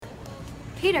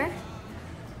Peter,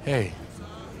 Hey.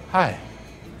 Hi.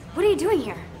 what are you doing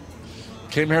here?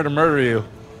 Came here to murder you.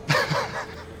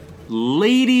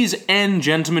 Ladies and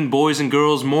gentlemen, boys and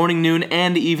girls, morning, noon,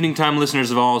 and evening time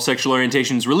listeners of all sexual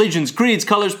orientations, religions, creeds,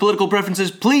 colors, political preferences,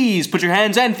 please put your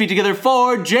hands and feet together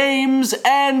for James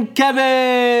and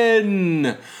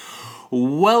Kevin!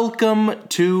 Welcome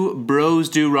to Bros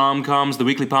Do Rom-Coms, the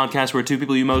weekly podcast where two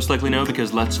people you most likely know,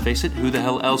 because let's face it, who the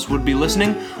hell else would be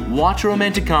listening, watch a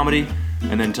romantic comedy,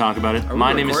 and then talk about it. Are we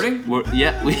My recording? name is...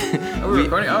 Yeah, Are we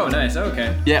recording? Oh, nice.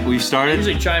 Okay. Yeah, we've I started.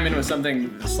 usually chime in with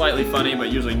something slightly funny, but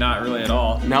usually not really at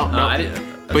all. No.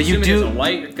 But you do- There's a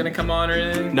light gonna come on or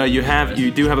anything? No, you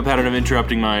do have a pattern of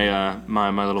interrupting my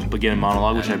my little beginning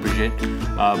monologue, which I appreciate.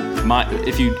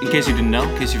 In case you didn't know,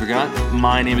 in case you forgot,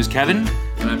 my name is Kevin,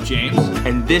 And I'm James.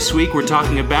 and this week we're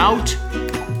talking about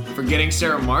Forgetting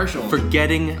Sarah Marshall.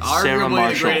 Forgetting Sarah Arguably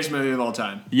Marshall. the greatest movie of all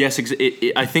time. Yes,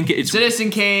 I think it's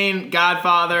Citizen Kane,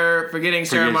 Godfather, Forgetting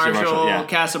Sarah Forgetting Sarah Marshall, Marshall, yeah.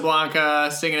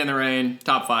 Casablanca, Singing in the Rain.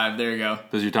 Top 5. There you go.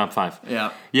 those are your top 5.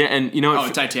 Yeah. Yeah, and you know Oh,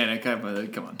 Titanic.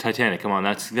 Come on. Titanic. Come on,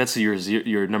 that's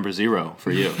your number 0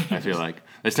 for you. I feel like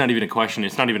it's not even a question.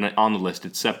 It's not even on the list.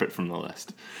 It's separate from the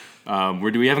list.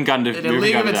 We haven't gotten to. In a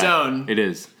league of its own. It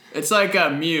is. It's like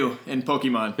Mew in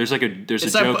Pokemon. There's a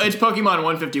It's joke. It's Pokemon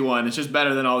 151. It's just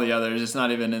better than all the others. It's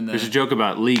not even in there. There's a joke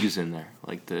about leagues in there,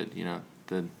 like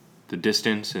the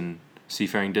distance and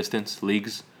seafaring distance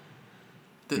leagues.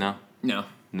 No, No.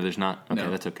 there's not. Okay, No.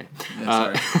 that's okay. Yeah,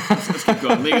 sorry. Let's keep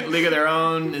going. League of Their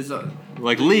Own is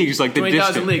Like leagues, like the 20,000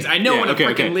 distance. leagues. I know what a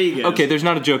freaking okay. league is. Okay, there's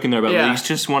not a joke in there about Yeah. leagues.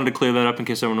 Just wanted to clear that up in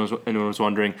case anyone was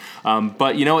wondering.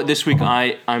 But you know what? This week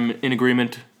I'm in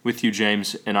agreement with you,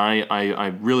 James, and I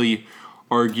really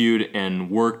argued and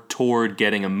worked toward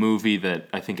getting a movie that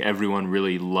I think everyone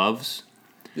really loves.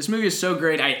 This movie is so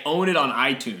great. I own it on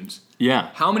iTunes. Yeah,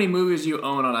 How many movies do you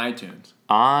own on iTunes?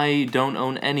 I don't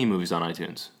own any movies on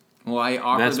iTunes. Well, I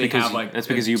awkwardly that's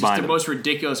because you buy the them. most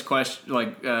ridiculous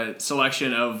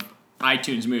selection of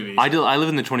iTunes movies. I live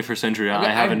in the 21st century. I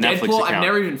have a Netflix Deadpool. account. I've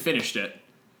never even finished it.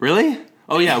 Really?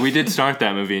 Oh yeah, we did start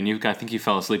that movie, and I think you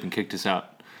fell asleep and kicked us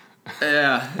out.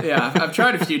 Yeah. I've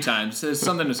tried a few times. There's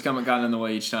something that's gotten in the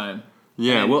way each time.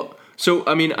 Yeah. And- Well, so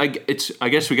I mean, I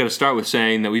guess we got to start with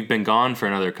saying that we've been gone for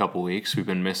another couple weeks. We've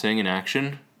been missing in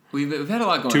action. We've had a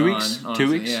lot going 2 on. weeks? 2 honestly.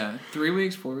 weeks? Yeah. 3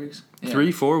 weeks, 4 weeks. Yeah.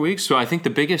 3-4 weeks. So I think the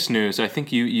biggest news. I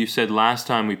think you said last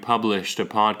time we published a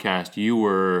podcast, you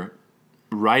were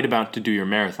right about to do your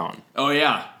marathon. Oh,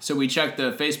 yeah. So we checked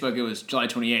the Facebook. It was July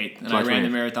 28th, and July I ran the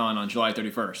 28th. marathon on July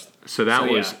 31st. So that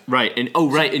was yeah. right.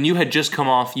 And you had just come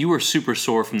off. You were super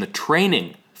sore from the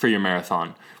training for your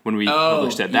marathon when we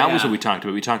published that. That was yeah. what we talked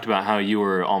about. We talked about how you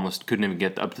were almost couldn't even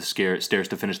get up the stairs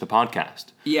to finish the podcast.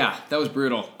 Yeah, that was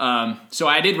brutal. So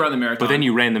I did run the marathon. But then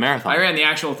you ran the marathon. I ran the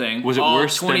actual thing. Was it all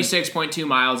worse than- 26.2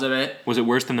 miles of it. Was it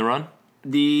worse than the run?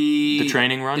 The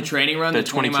training run? The training run. The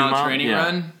 22 20-mile mile? training Yeah.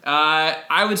 run.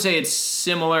 I would say it's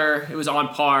similar. It was on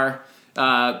par.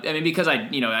 I mean, because I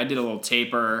did a little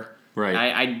taper.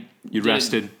 Right. You did-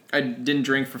 rested. I didn't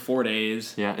drink for 4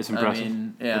 days. Yeah, it's impressive. I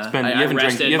mean, yeah. It's been- you I haven't drank-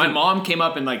 rested. you My haven't- mom came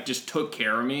up and just took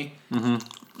care of me. Mm-hmm.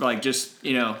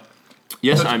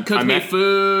 Yes, Cooked me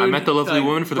food. I met the lovely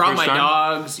woman for the brought first time.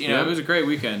 Brought my dogs. Yeah. It was a great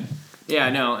weekend. Yeah,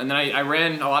 no, and then I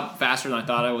ran a lot faster than I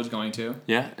thought I was going to.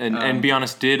 Yeah, and be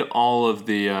honest, did all of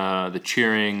the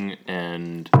cheering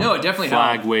and No, it definitely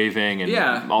flag helped. waving and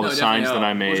Yeah, all no, the it signs definitely that I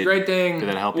helped. made. It was a great thing. Did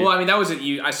that help well, you? I mean, that was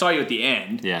I saw you at the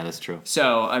end. Yeah, that's true.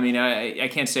 So, I mean, I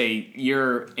can't say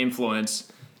your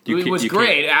influence. You It can't- was you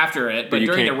great after it, but you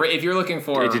during can't- if you're looking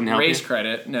for It didn't help race you?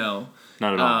 credit, no.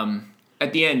 Not at all.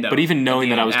 At the end, though. But even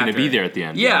knowing at the that I end, was gonna after be it. there at the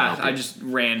end Yeah, didn't help I you. just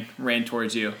ran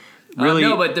towards you. Really,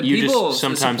 no, but the you just- people,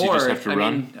 sometimes the you just support, have to I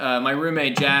run? mean, my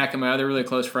roommate Jack and my other really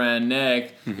close friend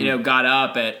Nick, Mm-hmm. got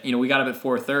up at we got up at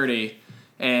 4:30,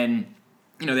 and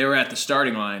they were at the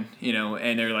starting line,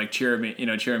 and they were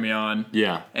cheering me on.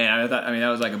 Yeah. And I thought, that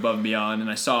was above and beyond. And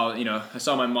I saw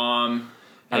my mom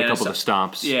Had a and I couple saw- of the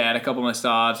stops. Yeah, at a couple of my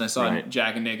stops. And I saw Right.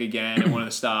 Jack and Nick again at one of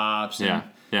the stops. Yeah, And,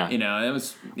 yeah. It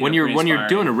was When pretty you're inspiring.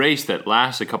 doing a race that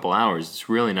lasts a couple hours, it's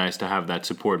really nice to have that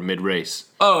support mid race.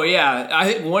 Oh yeah, I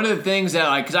think one of the things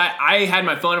that because I had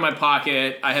my phone in my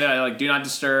pocket, I had do not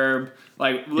disturb,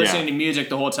 listening to music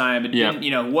the whole time, but Yeah.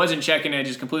 didn't, wasn't checking it,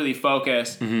 just completely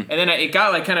focused. And then it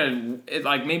got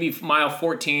maybe mile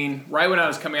 14, right when I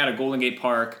was coming out of Golden Gate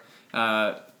Park.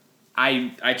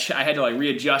 I had to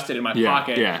readjust it in my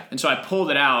pocket, yeah. and so I pulled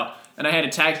it out. And I had a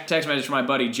text message from my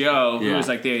buddy Joe, who Yeah. was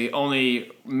the only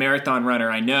marathon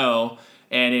runner I know,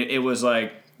 and it was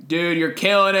dude, you're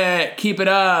killing it, keep it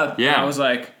up. Yeah. And I was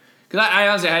Because I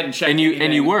honestly hadn't checked. And you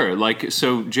anything. were like,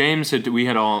 so James we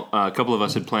had a couple of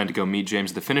us had planned to go meet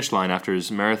James at the finish line after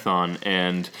his marathon,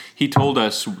 and he told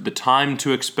us the time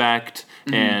to expect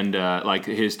and like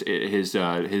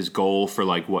his goal for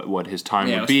like what his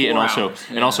time would be, and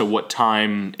also what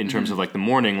time in terms of like the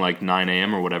morning, like 9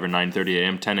 a.m. or whatever, 9:30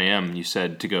 a.m., 10 a.m. You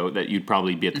said to go that you'd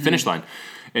probably be at the finish line.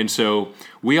 And so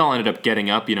we all ended up getting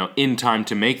up, in time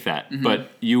to make that.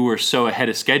 But you were so ahead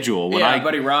of schedule. My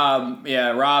buddy Rob,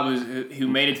 was who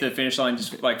made it to the finish line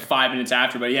just like 5 minutes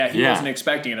after. But he wasn't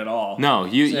expecting it at all. No,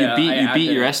 you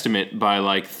beat your estimate by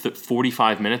like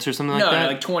 45 minutes or something like that. No,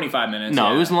 like 25 minutes.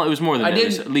 No, it was more than that. It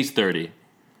was at least 30.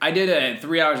 I did it in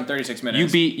 3 hours and 36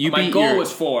 minutes. My goal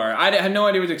was 4. I had no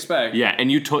idea what to expect. Yeah,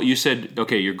 and you said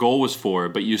okay, your goal was 4,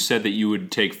 but you said that you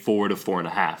would take 4 to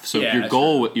 4.5. So your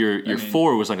goal, your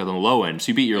 4 was like on the low end. So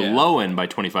you beat your low end by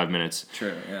 25 minutes.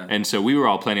 True. Yeah. And so we were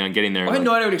all planning on getting there. I had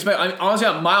no idea what to expect. Honestly,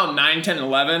 at mile 9, 10, and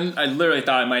 11, I literally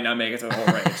thought I might not make it to the whole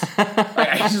race.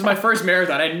 This is my first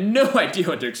marathon. I had no idea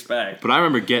what to expect. But I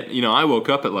remember I woke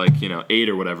up at like 8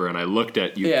 or whatever, and I looked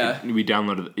at you. Yeah. You could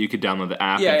download the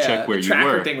app and check where you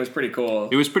were. Thing was pretty cool.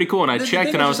 It was pretty cool, and I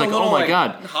checked, and I was like, "Oh my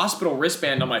god!" Hospital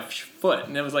wristband on my foot,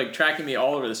 and it was like tracking me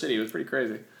all over the city. It was pretty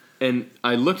crazy. And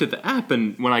I looked at the app,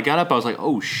 and when I got up, I was like,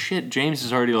 "Oh shit!" James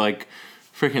is already like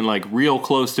freaking like real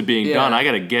close to being done. I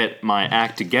got to get my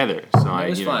act together. So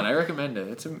it was fun. I recommend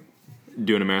it.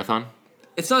 Doing a marathon.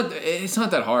 It's not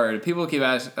that hard. People keep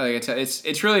asking. Like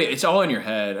it's really all in your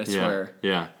head. I swear.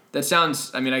 Yeah. That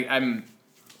sounds. I mean, I'm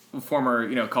a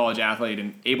former college athlete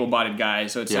and able-bodied guy,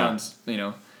 so it sounds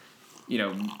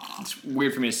it's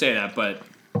weird for me to say that, but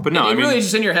no, it really is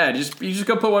just in your head. You just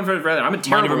go put one foot in front of the other. I'm a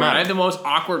terrible runner. I have the most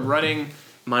awkward running.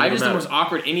 I just the most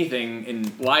awkward anything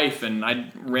in life, and I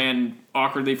ran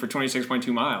awkwardly for 26.2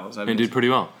 miles. And did pretty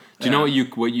well. Do you know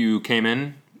what you came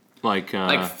in like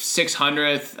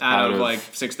 600th out of like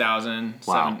 6,000.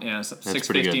 Wow.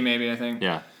 650 maybe I think.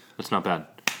 Yeah, that's not bad.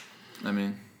 I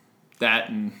mean, that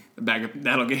and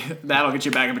that'll get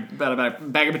you a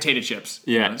bag of potato chips.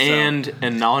 Yeah, and a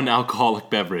non-alcoholic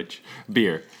beverage,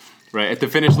 beer. Right at the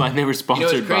finish line, they were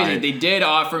sponsored by. Crazy. They did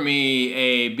offer me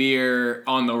a beer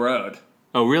on the road.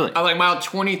 Oh, really? I like mile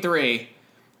 23.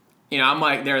 I'm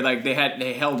like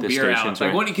they held beer out.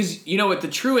 Like because what the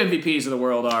true MVPs of the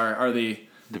world are the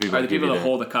people that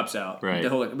hold the cups out. Right.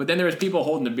 But then there was people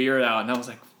holding the beer out, and I was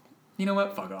like, you know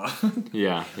what? Fuck off.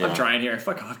 Yeah. I'm trying here.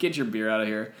 Fuck off. Get your beer out of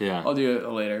here. Yeah. I'll do it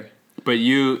later. But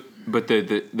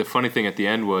the funny thing at the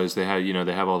end was they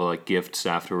have all the like gifts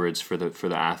afterwards for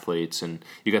the athletes, and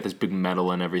you got this big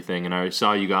medal and everything, and I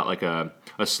saw you got like a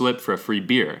slip for a free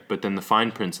beer, but then the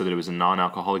fine print said that it was a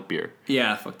non-alcoholic beer.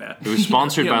 Yeah, fuck that. It was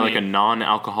sponsored by like a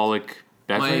non-alcoholic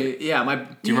beverage. Do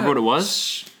you remember what it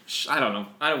was? I don't know.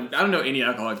 I don't know any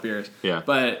alcoholic beers. Yeah.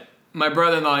 But my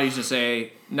brother-in-law used to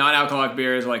say non-alcoholic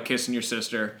beers are like kissing your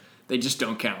sister. They just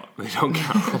don't count. They don't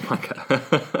count. Oh my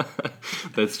god.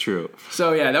 That's true.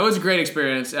 So yeah, that was a great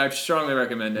experience. I strongly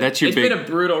recommend it. It's been a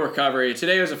brutal recovery.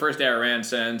 Today was the first day I ran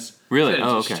since. Really? It's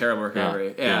just a terrible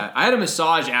recovery. Yeah. I had a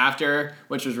massage after,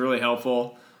 which was really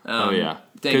helpful.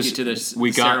 Thank you to this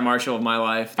Sarah Marshall of my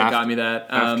life that got me that.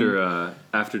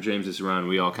 After James's run,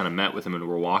 we all kind of met with him and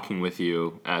were walking with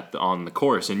you on the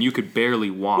course, and you could barely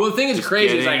walk. Well, the thing is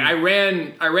crazy. Is like I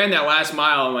ran that last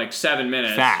mile in like 7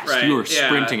 minutes. Fast. Right? You were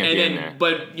sprinting at the end there.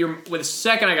 But with the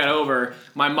second I got over,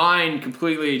 my mind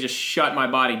completely just shut my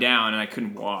body down, and I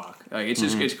couldn't walk. Like it's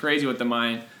just it's crazy what the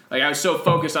mind. Like I was so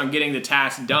focused on getting the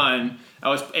task done, I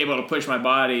was able to push my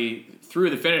body through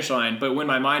the finish line. But when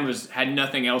my mind had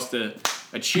nothing else to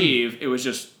achieve, it was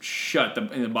just shut.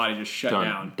 And the body just shut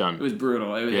down. Done. It was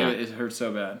brutal. It hurt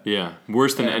so bad. Yeah,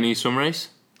 worse than any swim race.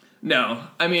 No,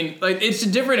 I mean like it's a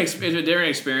different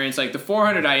experience. Like the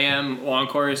 400 IM long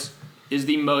course is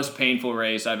the most painful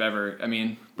race I've ever.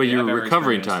 But your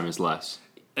recovery time is less.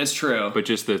 That's true. But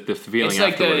just the feeling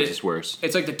afterwards is worse.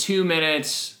 It's like the 2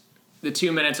 minutes. The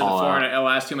 2 minutes of the 400,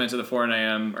 last 2 minutes of the 400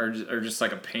 AM are just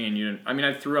like a pain.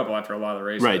 I threw up after a lot of the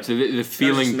races. Right. So the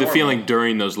feeling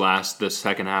during the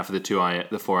second half of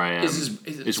the 4 AM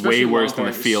is way worse than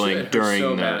the feeling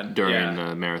during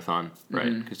the marathon.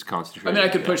 Right. Because concentrated. I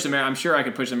could push I'm sure I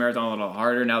could push the marathon a little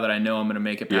harder now that I know I'm going to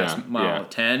make it past mile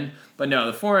 10. But no,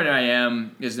 the 400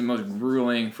 IM is the most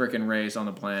grueling freaking race on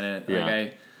the planet. Yeah.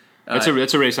 That's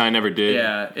a race I never did.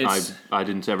 Yeah, I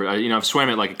didn't ever. I've swam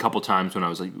it like a couple times when I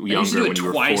was like younger. I used to do it when you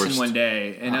were twice forced. in one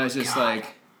day, and I was just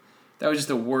like, that was just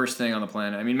the worst thing on the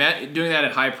planet. Matt doing that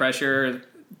at high pressure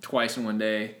twice in one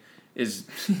day it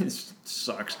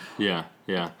sucks. Yeah,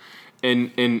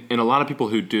 and a lot of people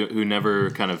who never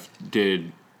kind of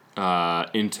did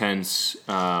intense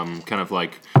kind of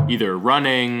like either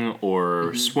running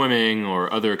or swimming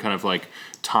or other kind of like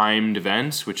timed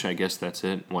events, which I guess that's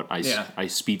it. What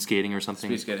ice speed skating or something?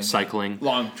 Speed skating, cycling,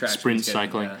 long track sprint speed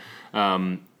skating,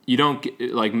 cycling. You don't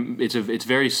get, like it's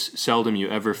very seldom you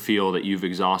ever feel that you've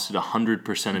exhausted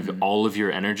 100% of all of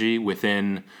your energy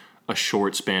within a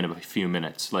short span of a few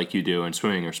minutes, like you do in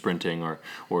swimming or sprinting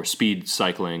or speed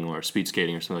cycling or speed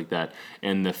skating or something like that.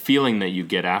 And the feeling that you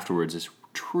get afterwards is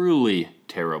truly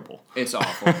terrible. It's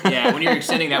awful. Yeah, when you're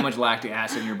extending that much lactic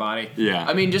acid in your body. Yeah.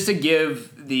 I mean, just to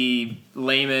give the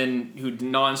layman who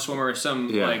non-swimmer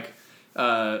some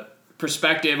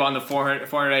perspective on the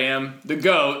 400 AM, the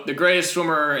GOAT, the greatest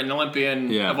swimmer and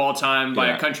Olympian of all time by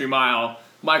a country mile,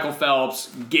 Michael Phelps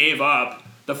gave up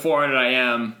the 400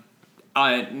 AM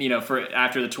for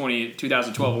after the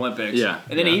 2012 Olympics. Yeah.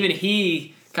 And then even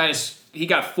he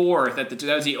got fourth that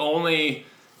was the only.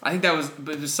 I think that was,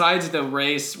 but besides the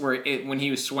race when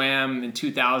he swam in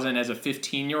 2000 as a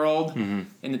 15-year-old in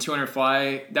the 200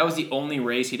 fly, that was the only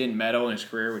race he didn't medal in his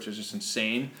career, which was just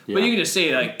insane. Yeah. But you can just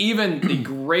say, like, even the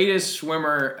greatest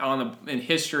swimmer in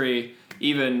history,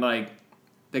 even like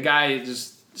the guy is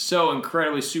just so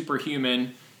incredibly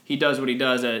superhuman. He does what he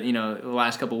does at the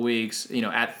last couple of weeks.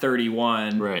 At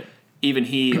 31, right? Even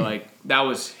he that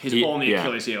was his only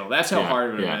Achilles heel. That's how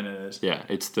hard of an event it is. Yeah,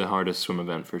 it's the hardest swim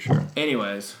event for sure.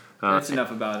 Anyways, that's enough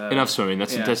about that. Enough swimming.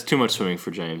 That's too much swimming for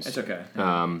James. It's okay.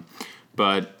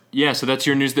 But yeah, so that's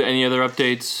your news. Any other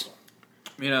updates?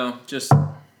 Just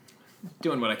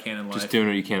doing what I can in life. Just doing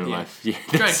what you can in life. Yeah,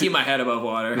 trying to keep my head above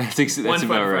water. That's one foot in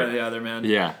about front of the other, man.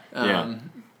 Yeah.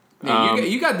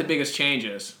 You got the biggest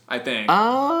changes, I think.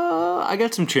 I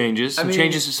got some changes.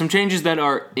 Some changes that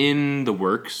are in the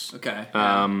works. Okay.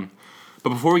 But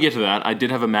before we get to that, I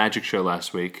did have a magic show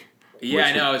last week. Yeah,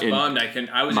 I know. I was bummed.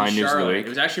 I was in Charlotte. It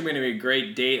was actually going to be a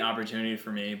great date opportunity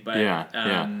for me, but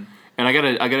And I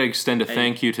gotta extend a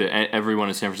thank you to everyone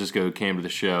in San Francisco who came to the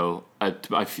show.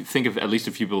 I think of at least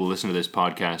a few people who listen to this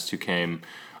podcast who came.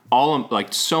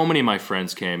 So many of my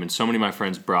friends came, and so many of my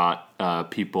friends brought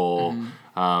people.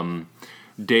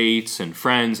 Dates and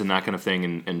friends and that kind of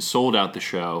thing, and sold out the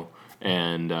show,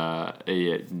 and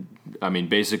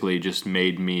basically just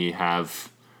made me have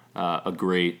a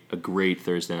great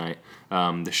Thursday night.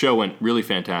 The show went really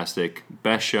fantastic,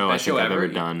 best show I think I've ever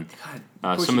done. God,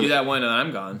 of course you do that one and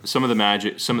I'm gone. Some of the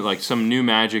magic, some new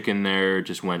magic in there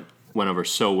just went over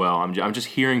so well. I'm just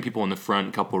hearing people in the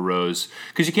front couple rows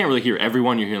because you can't really hear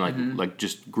everyone. You're hearing like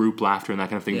just group laughter and that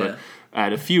kind of thing, but.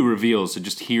 At a few reveals,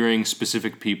 just hearing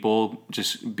specific people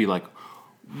just be like,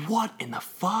 what in the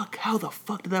fuck? How the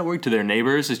fuck did that work? To their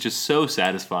neighbors is just so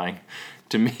satisfying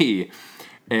to me.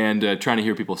 And trying to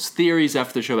hear people's theories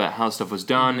after the show about how stuff was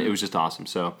done, it was just awesome.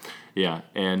 So, yeah.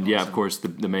 And yeah, of course,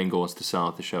 the main goal is to sell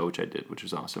out the show, which I did, which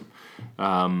was awesome.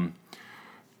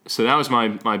 So that was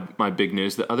my big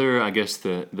news. The other, I guess,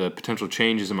 the potential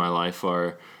changes in my life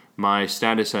are my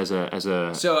status as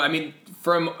a. So, I mean,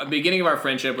 from the beginning of our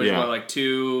friendship, which was like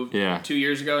 2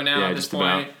 years ago now at this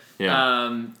point.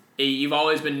 You've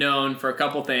always been known for a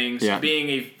couple things. Yeah. Being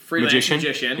a freelance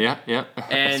magician. Yeah. And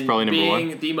that's probably number one.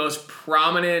 Being the most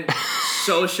prominent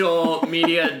social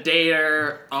media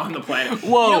dater on the planet. Whoa.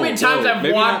 You know how many times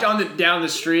I've walked down the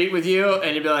street with you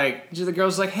and you'd be like, the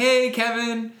girl's like, hey,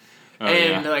 Kevin.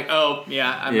 They're like, oh,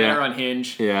 yeah, I met her on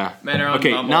Hinge. Yeah. Met her on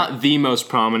Bumble. Not the most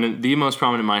prominent. The most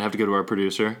prominent might have to go to our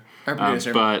producer. Our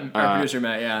producer,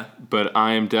 Matt, yeah. But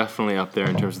I am definitely up there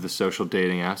in terms of the social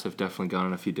dating apps. I've definitely gone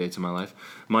on a few dates in my life.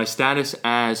 My status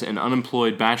as an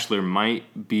unemployed bachelor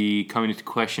might be coming into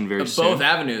question very soon. Both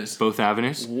avenues. Both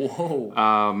avenues. Whoa.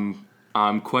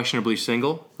 I'm questionably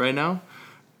single right now.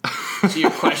 So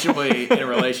you're questionably in a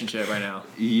relationship right now.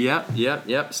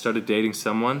 Yep. Started dating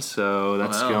someone, so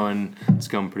that's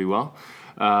going pretty well.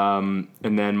 And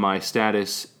then my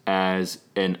status as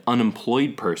an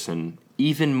unemployed person,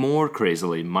 even more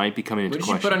crazily, might be coming into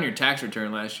question. What did you put on your tax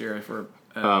return last year for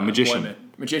magician?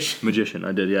 Magician,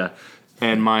 I did, yeah.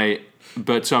 And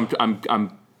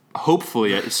I'm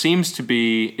hopefully it seems to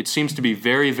be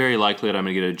very, very likely that I'm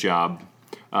going to get a job.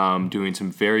 Doing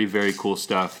some very, very cool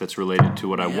stuff that's related to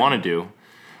what I want to do.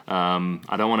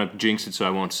 I don't want to jinx it, so I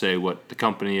won't say what the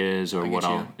company is or what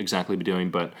I'll exactly be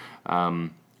doing, but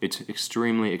it's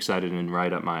extremely excited and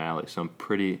right up my alley, so I'm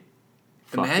pretty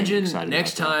Imagine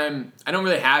next time, I don't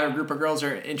really have a group of girls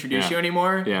to introduce you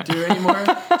anymore,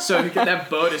 so that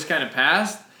boat is kind of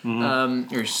passed.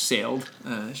 Or sailed.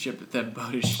 That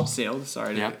boat is sailed.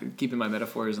 Sorry, keeping my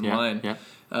metaphors in line. Yeah.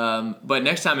 But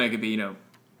next time it could be,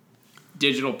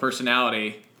 digital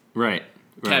personality. Right.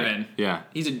 Kevin. Yeah.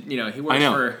 He's he works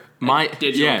for a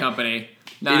digital company.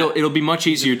 it'll be much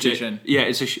easier magician. to. Yeah,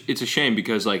 it's a shame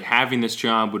because like having this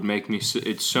job would make me.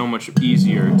 It's so much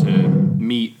easier to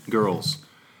meet girls.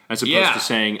 As opposed to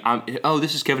saying,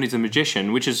 this is Kevin, he's a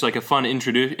magician, which is like a fun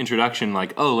introduction,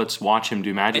 like, let's watch him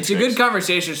do magic tricks. It's a good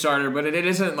conversation starter, but it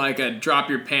isn't like a drop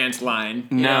your pants line.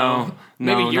 No,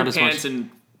 maybe your not pants as much. and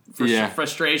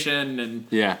frustration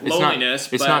and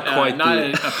loneliness, it's not quite not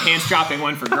a pants dropping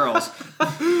one for girls.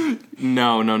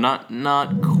 No, not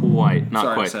quite, not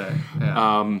Sorry quite. To say.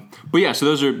 Yeah. But yeah, so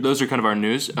those are kind of our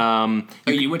news.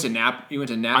 You went to Napa.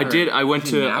 I did. I went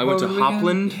to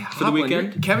Hopland for the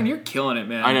weekend. Kevin, you're killing it,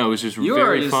 man. I know, it was just you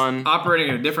very are just fun. Operating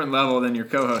at a different level than your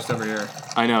co-host over here.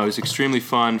 I know, it was extremely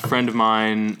fun. Friend of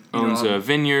mine owns a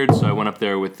vineyard, so I went up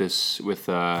there with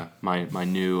my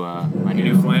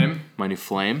new flame. My new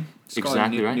flame. It's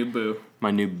exactly right. New boo.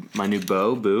 My new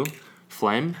boo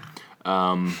flame,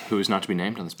 who is not to be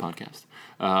named on this podcast.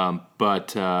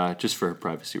 But just for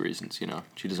privacy reasons,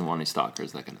 she doesn't want any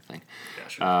stalkers, that kind of thing. Yeah,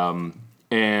 sure.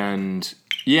 And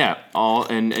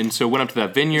so went up to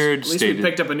that vineyard. At least we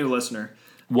picked up a new listener.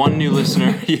 One new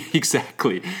listener.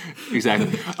 Exactly.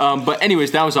 But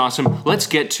anyways, that was awesome. Let's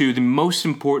get to the most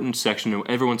important section,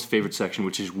 everyone's favorite section,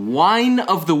 which is Wine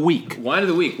of the Week. Wine of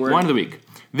the Week. Wine of the Week.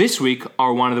 This week,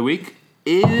 our Wine of the Week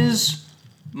is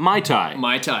Mai Tai.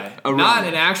 Mai Tai. A rum. Not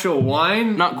an actual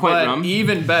wine. Not quite but rum.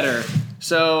 Even better.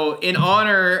 So, in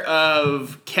honor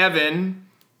of Kevin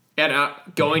and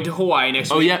going to Hawaii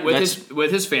next week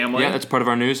with his family. Yeah, that's part of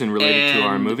our news and related to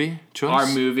our movie choice. Our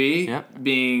movie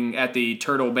being at the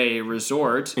Turtle Bay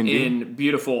Resort in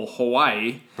beautiful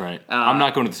Hawaii. Right. I'm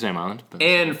not going to the same island. But.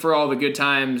 And for all the good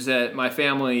times that my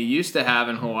family used to have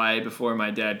in Hawaii before my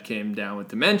dad came down with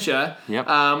dementia,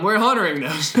 we're honoring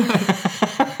those.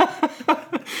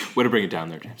 Way to bring it down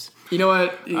there, James. You know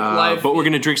what? Life. But we're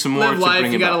going to drink some more live to life,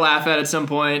 bring it you got to back. laugh at some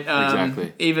point.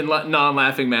 Exactly. Even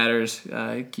non-laughing matters.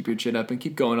 Keep your chin up and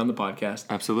keep going on the podcast.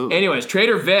 Absolutely. Anyways,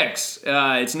 Trader Vic's.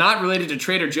 It's not related to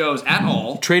Trader Joe's at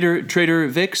all. Trader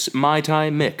Vic's Mai Tai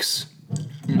Mix.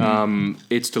 Mm-hmm.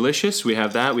 It's delicious. We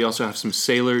have that. We also have some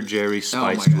Sailor Jerry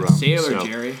spiced rum. Sailor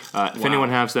Jerry. If anyone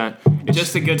has that,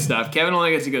 just the good stuff. Kevin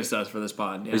only gets the good stuff for this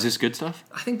pod. Yeah. Is this good stuff?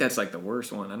 I think that's like the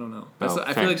worst one. I don't know.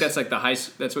 I feel like that's like the high.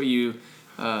 That's what you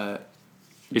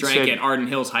drank at Arden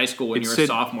Hills High School when you were a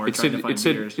sophomore trying to find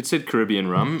beers. It said Caribbean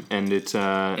rum, and it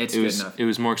good enough. It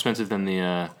was more expensive than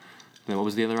the what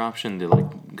was the other option? The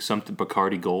something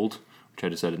Bacardi Gold, which I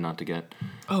decided not to get.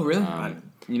 Oh really?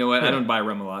 You know what? I don't buy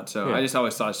rum a lot, so I just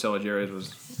always thought Sailor Jerry's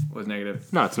was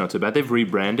negative. No, it's not too bad. They've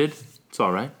rebranded. It's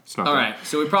all right. It's not all bad. right.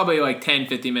 So we're probably like 10,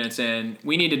 15 minutes in.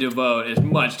 We need to devote as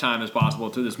much time as possible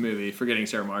to this movie, Forgetting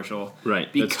Sarah Marshall.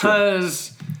 Right.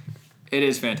 Because it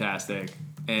is fantastic,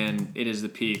 and it is the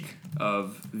peak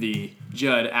of the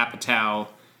Judd Apatow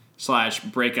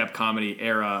 / breakup comedy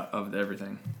era of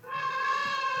everything.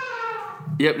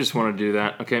 Yep, just want to do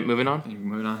that. Okay, moving on. You're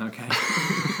moving on? Okay.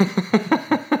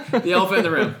 The elephant in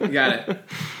the room. You got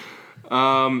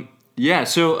it. Yeah,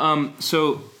 so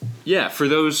for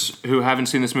those who haven't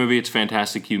seen this movie, it's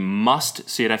fantastic. You must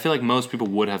see it. I feel like most people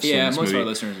would have seen this movie. Yeah, most of our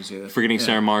listeners would see this. Forgetting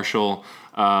Sarah Marshall.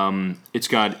 It's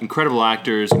got incredible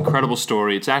actors, incredible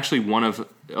story. It's actually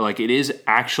it is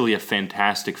actually a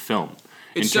fantastic film.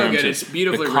 It's so good. It's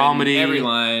beautifully comedy, written. Every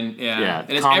line, and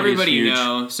it's everybody you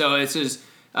know. So it's just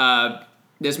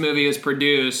this movie is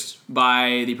produced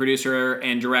by the producer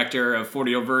and director of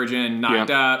 40-Year-Old Virgin, Knocked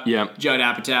Up, Judd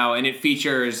Apatow, and it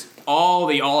features all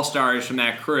the all-stars from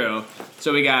that crew.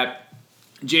 So we got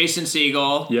Jason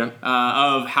Segel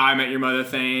of How I Met Your Mother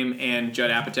fame and Judd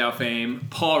Apatow fame,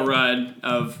 Paul Rudd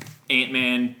of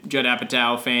Ant-Man, Judd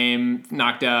Apatow fame,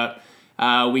 Knocked Up.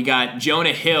 We got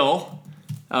Jonah Hill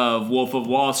of Wolf of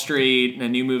Wall Street, a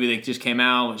new movie that just came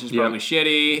out, which is probably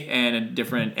shitty,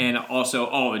 and also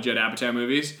all the Judd Apatow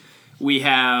movies. We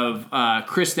have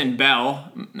Kristen Bell,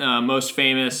 most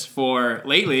famous for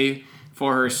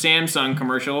her Samsung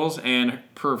commercials and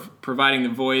providing the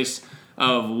voice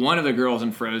of one of the girls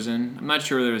in Frozen. I'm not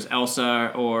sure whether it was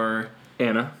Elsa or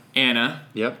Anna.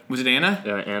 Yep. Was it Anna?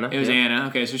 Anna. It was Anna.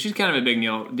 Okay, so she's kind of a big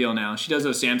deal now. She does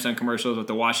those Samsung commercials with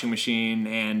the washing machine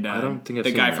and I don't think I've the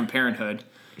seen guy that. from Parenthood.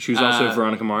 She was also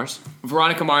Veronica Mars.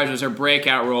 Veronica Mars was her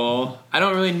breakout role. I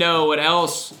don't really know what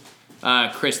else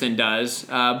Kristen does,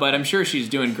 but I'm sure she's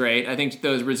doing great. I think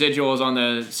those residuals on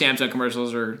the Samsung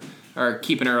commercials are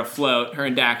keeping her afloat, her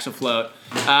and Dax afloat.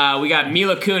 We got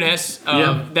Mila Kunis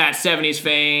of that 70s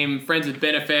fame, Friends with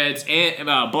Benefits,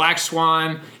 and Black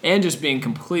Swan, and just being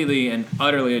completely and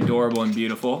utterly adorable and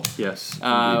beautiful. Yes,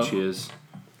 indeed she is.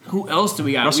 Who else do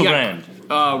we got?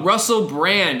 Russell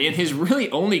Brand in his really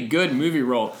only good movie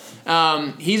role.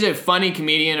 He's a funny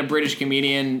comedian, a British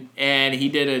comedian, and he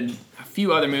did a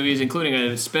few other movies, including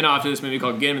a spin-off to this movie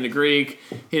called Get Him in the Greek.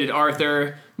 He did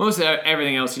Arthur. Most of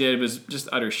everything else he did was just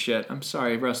utter shit. I'm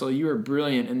sorry, Russell. You were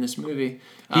brilliant in this movie.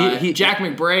 Jack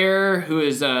McBrayer,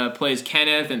 who plays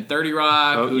Kenneth in 30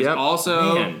 Rock, who's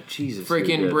also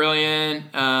freaking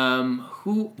brilliant.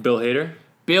 Bill Hader?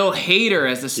 Bill Hader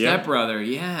as the stepbrother.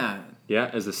 Yeah. Yeah,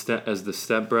 as the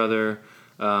stepbrother.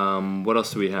 What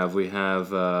else do we have? We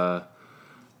have I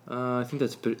think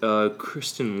that's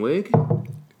Kristen Wiig.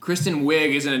 Kristen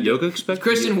Wiig is in a yoga instructor.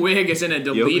 Kristen Wiig is in a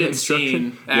deleted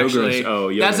scene. Actually,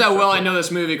 that's how well I know this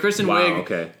movie. Kristen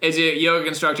Wiig is a yoga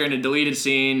instructor in a deleted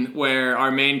scene where our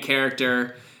main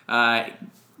character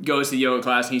goes to yoga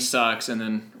class and he sucks, and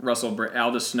then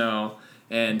Aldous Snow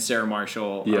and Sarah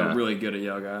Marshall are really good at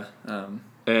yoga.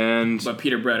 But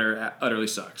Peter Bretter utterly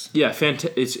sucks. Yeah,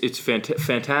 it's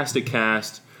fantastic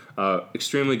cast,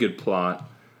 extremely good plot.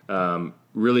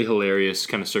 Really hilarious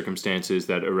kind of circumstances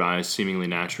that arise seemingly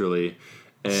naturally.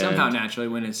 And somehow naturally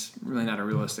when it's really not a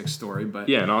realistic story. But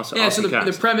and also so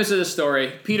the premise of the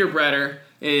story, Peter Bretter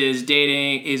is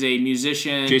a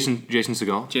musician. Jason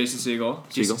Segel. Jason Segel.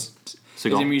 Segel.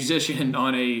 Is a musician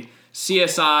on a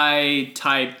CSI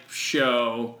type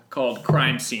show called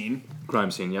Crime Scene. Crime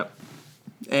Scene, yep.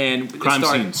 And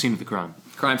Scene of the crime.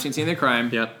 Crime Scene, Scene of the crime.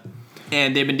 Yep.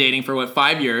 And they've been dating for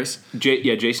 5 years?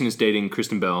 Jason is dating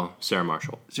Kristen Bell, Sarah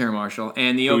Marshall.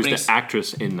 And the opening... Who's the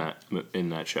actress in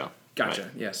that show. Gotcha,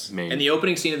 right. Yes. And the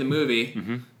opening scene of the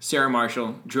movie, Sarah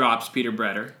Marshall drops Peter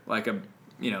Bretter like a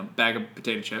bag of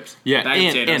potato chips. Yeah, bag of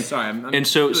potatoes. Sorry, I'm really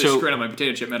screwing up my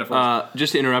potato chip metaphors.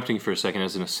 Just interrupting for a second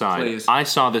as an aside. Please. I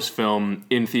saw this film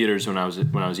in theaters when I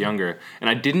was younger, and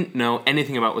I didn't know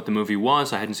anything about what the movie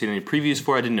was. I hadn't seen any previews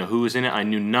for it. I didn't know who was in it. I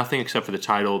knew nothing except for the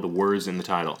title, the words in the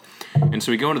title. And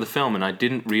so we go into the film, and I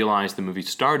didn't realize the movie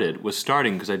was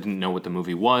starting because I didn't know what the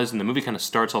movie was, and the movie kind of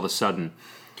starts all of a sudden.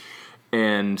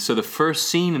 And so the first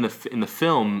scene in the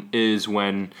film is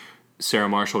when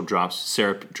Sarah drops.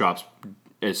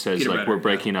 It says, Peter like, Bretter, we're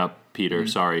breaking up, Peter,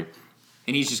 sorry.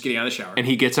 And he's just getting out of the shower. And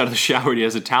he gets out of the shower, and he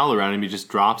has a towel around him. He just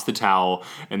drops the towel,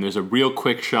 and there's a real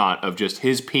quick shot of just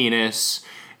his penis,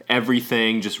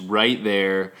 everything, just right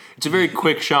there. It's a very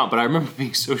quick shot, but I remember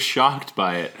being so shocked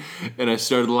by it. And I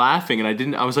started laughing,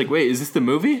 and I was like, wait, is this the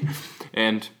movie?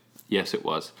 And yes, it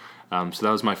was. So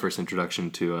that was my first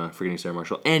introduction to Forgetting Sarah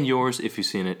Marshall. And yours, if you've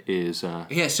seen it, is so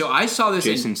I saw this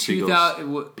Jason in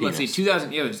 2000. Let's see,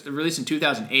 2000. Yeah, it was released in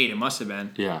 2008. It must have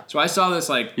been. Yeah. So I saw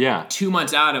this 2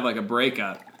 months out of a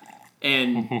breakup,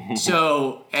 and it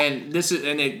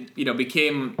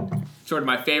became sort of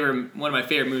one of my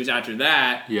favorite movies after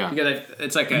that. Yeah. Because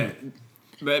it's like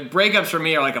but breakups for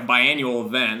me are like a biannual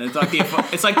event. It's like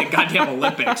the goddamn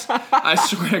Olympics. I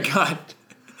swear to God.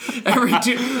 Every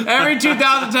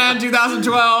 2010,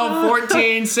 2012,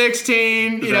 14,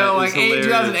 16, 8,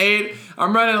 2008.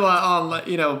 I'm running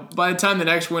on, by the time the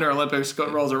next Winter Olympics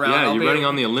rolls around. Yeah, you're running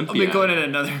on the Olympiad. I'll be going in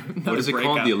another what is it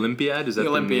breakup. called? The Olympiad? Is that the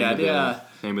Olympiad,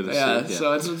 name of the yeah, seat?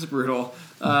 So it's brutal.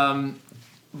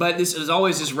 But this has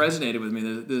always just resonated with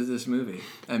me, this movie.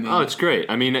 I mean, it's great.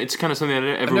 I mean, it's kind of something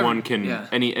that everyone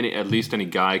at least any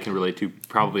guy can relate to,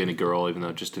 probably any girl, even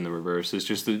though just in the reverse. It's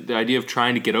just the idea of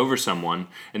trying to get over someone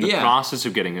and the process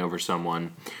of getting over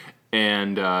someone.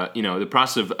 And, the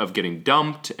process of getting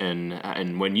dumped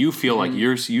and when you feel like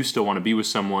you still want to be with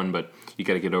someone, but you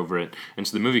got to get over it. And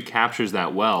so the movie captures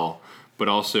that well, but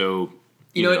also...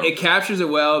 it captures it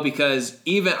well because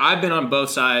even I've been on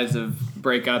both sides of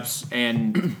breakups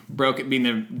and being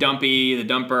the dumpy, the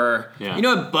dumper.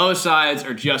 Yeah. Both sides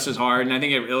are just as hard, and I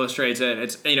think it illustrates it.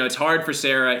 It's it's hard for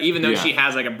Sarah, even though she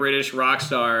has like a British rock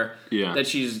star that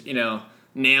she's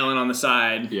nailing on the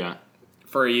side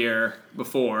for a year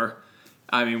before.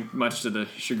 I mean, much to the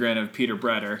chagrin of Peter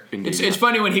Bretter. Indeed, it's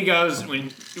funny when he goes when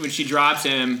she drops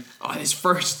him. Oh, his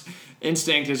first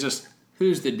instinct is just,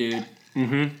 "Who's the dude?"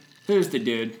 Mm-hmm. Who's the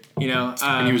dude?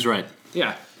 And he was right.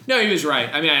 Yeah. No, he was right.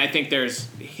 I mean, I think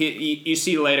you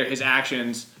see later his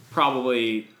actions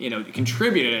probably,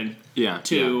 contributed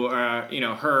to,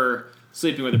 her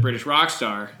sleeping with a British rock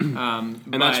star.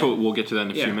 And that's what we'll get to that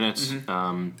in a few minutes.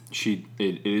 Mm-hmm.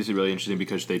 It is really interesting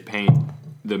because they paint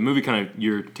the movie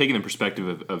you're taking the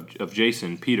perspective of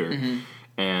Jason, Peter,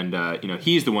 and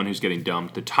he's the one who's getting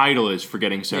dumped. The title is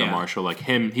Forgetting Sarah Marshall, like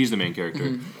him. He's the main character.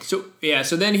 Mm-hmm.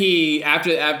 So then he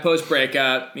after post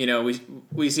breakup,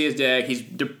 we see his dick. He's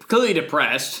clearly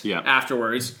depressed.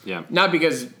 Afterwards. Yeah. Not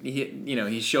because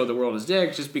he showed the world his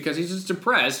dick, just because he's just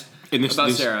depressed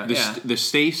about Sarah. The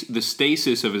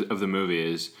stasis of the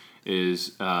movie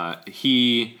is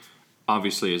he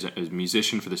obviously is a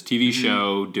musician for this TV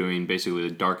show, doing basically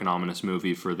the dark and ominous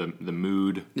movie for the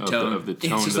mood of the tone of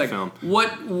the film.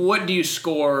 What do you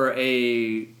score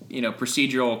a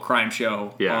procedural crime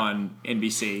show on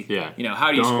NBC? Yeah.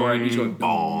 How do you score it? You score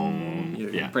bong.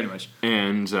 Yeah, pretty much.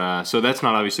 And so that's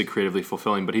not obviously creatively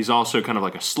fulfilling, but he's also kind of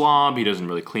like a slob. He doesn't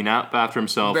really clean up after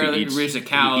himself. Barely reaches a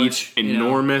couch. He eats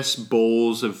enormous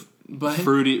bowls of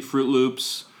Fruit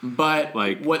Loops. But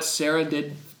what Sarah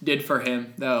did for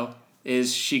him though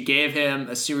is she gave him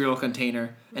a cereal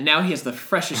container, and now he has the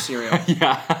freshest cereal.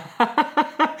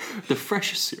 The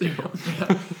freshest cereal.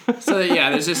 So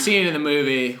there's a scene in the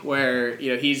movie where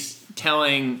he's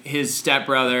telling his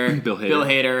stepbrother Bill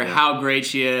Hader how great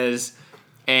she is,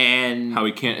 and how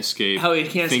he can't escape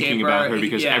thinking about her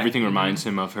because everything reminds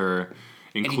him of her,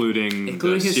 including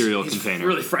the cereal container.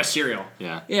 Really fresh cereal.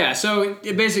 Yeah. So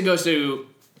it basically goes to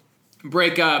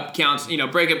breakup counseling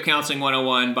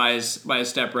 101 by his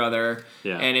stepbrother.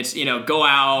 Yeah. And it's go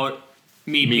out,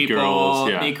 meet people,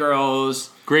 meet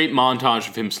girls. Great montage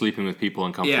of him sleeping with people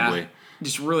uncomfortably. Yeah.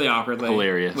 Just really awkwardly.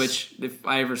 Hilarious. Which, if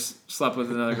I ever slept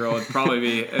with another girl, it'd probably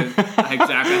be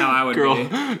exactly how I would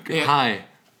be. Yeah.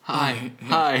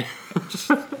 Hi.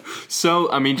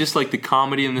 So, I mean, just like the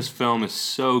comedy in this film is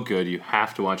so good. You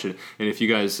have to watch it. And if you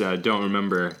guys don't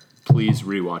remember, please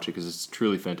rewatch it because it's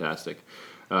truly fantastic.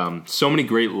 So many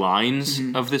great lines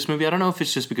of this movie. I don't know if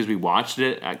it's just because we watched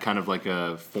it at kind of like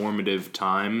a formative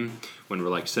time when we're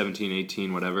like 17,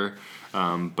 18, whatever.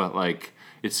 But like,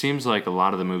 it seems like a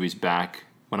lot of the movies back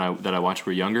that I watched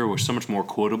were younger were so much more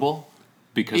quotable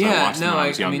because I watched them when I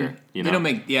was younger. They don't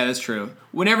make. Yeah, that's true.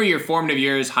 Whenever your formative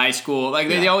years, high school, like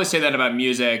they always say that about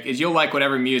music, is you'll like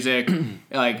whatever music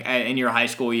like in your high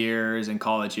school years and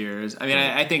college years. I mean,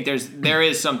 I think there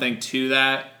is something to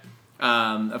that.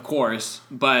 Of course,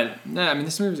 but I mean,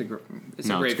 this movie's a great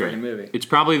freaking movie. It's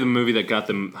probably the movie that got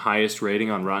the highest rating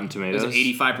on Rotten Tomatoes.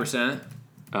 It's 85%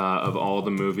 of all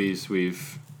the movies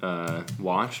we've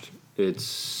watched.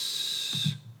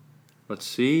 It's let's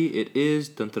see, it is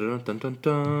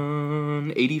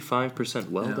 85%.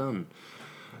 Well done.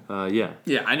 Yeah.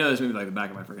 Yeah, I know this movie like the back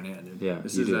of my freaking hand, dude. Yeah,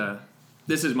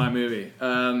 this is my movie.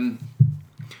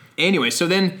 Anyway, so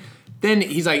then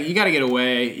he's like, you got to get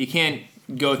away. You can't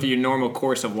go through your normal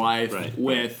course of life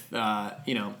with by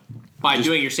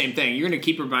doing your same thing. You're going to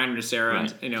keep reminding to Sarah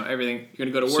and everything. You're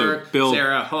going to go to work,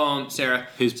 Sarah, home, Sarah.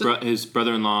 His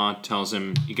brother-in-law tells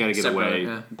him, you got to get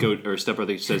away. Or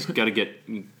stepbrother says, got to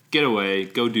get away,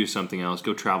 go do something else,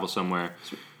 go travel somewhere.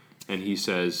 And he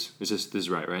says, this is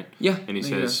right? Yeah. And he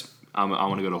says, I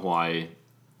want to go to Hawaii.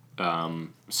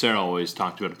 Sarah always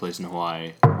talked about a place in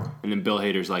Hawaii. And then Bill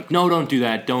Hader's like, no, don't do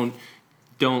that. Don't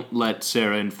let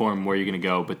Sarah inform where you're going to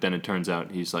go. But then it turns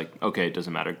out he's like, okay, it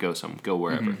doesn't matter. Go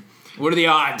wherever. Mm-hmm. What are the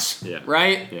odds? Yeah.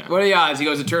 Right? Yeah. What are the odds? He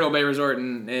goes to Turtle Bay Resort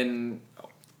in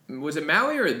was it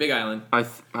Maui or the Big Island? I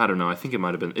don't know. I think it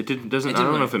might have been. I don't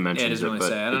know if it mentions it,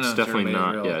 but it's definitely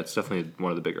not. Yeah, it's definitely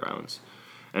one of the bigger islands.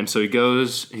 And so he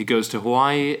goes to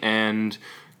Hawaii and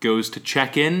goes to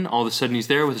check in. All of a sudden, he's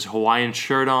there with his Hawaiian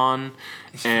shirt on,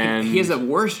 and he is the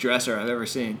worst dresser I've ever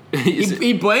seen.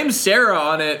 He blames Sarah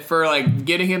on it for like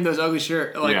getting him those ugly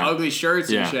ugly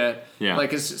shirts and shit. Yeah,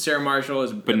 like because Sarah Marshall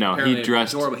is. But no, he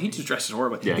dressed horrible. He just dresses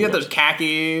horribly. Yeah, he got those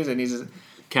khakis and he's.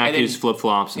 Khakis, flip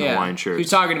flops, and Hawaiian shirts. He's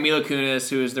talking to Mila Kunis,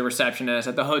 who is the receptionist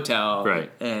at the hotel.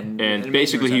 Right, and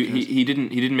basically he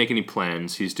didn't make any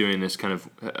plans. He's doing this kind of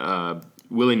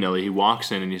willy-nilly. He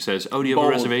walks in and he says, "Oh, do you have a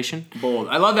reservation?" Bold.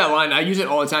 I love that line. I use it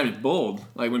all the time. It's bold.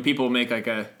 Like when people make like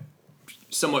a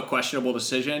somewhat questionable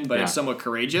decision, but it's somewhat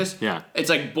courageous. Yeah, it's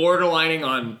like borderlining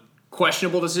on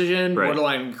questionable decision,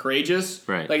 borderline courageous.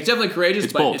 Right. Like it's definitely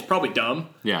courageous, but bold. it's probably dumb.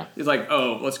 Yeah. It's like,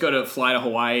 let's fly to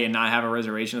Hawaii and not have a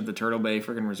reservation at the Turtle Bay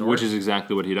freaking resort. Which is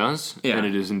exactly what he does. Yeah. And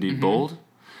it is indeed bold.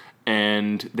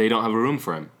 And they don't have a room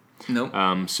for him.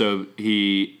 Nope. So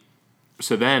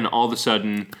then all of a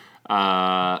sudden,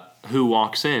 who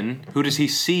walks in? Who does he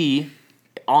see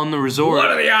on the resort? What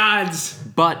are the odds?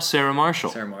 But Sarah Marshall.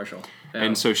 Sarah Marshall. Yeah.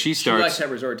 And so she starts. She likes that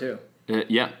resort too.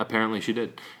 Yeah, apparently she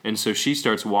did. And so she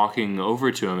starts walking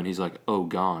over to him, and he's like, "Oh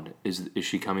God, is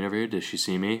she coming over here? Does she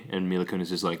see me?" And Mila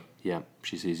Kunis is like, "Yeah,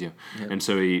 she sees you." Yep. And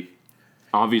so he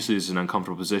obviously is in an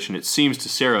uncomfortable position. It seems to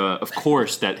Sarah, of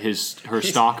course, that her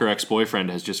stalker ex-boyfriend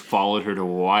has just followed her to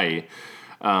Hawaii,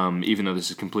 even though this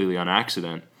is completely on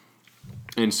accident.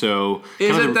 And so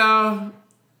is it though?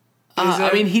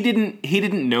 I mean, he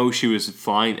didn't know she was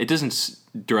flying. It doesn't.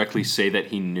 directly say that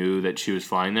he knew that she was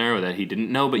flying there or that he didn't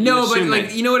know, but no, you but assume like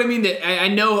that, you know what I mean. That I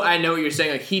know what you're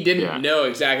saying. Like he didn't know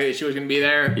exactly that she was going to be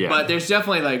there, but there's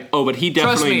definitely like but he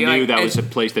definitely knew that was a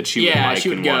place that she would like she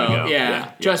would and go. want to go.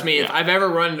 Yeah, trust me. If I've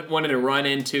ever wanted to run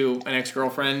into an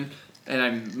ex-girlfriend, and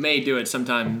I may do it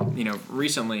sometime,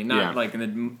 recently, not like in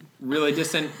the really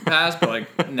distant past, but like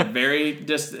in the very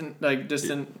distant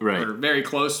or very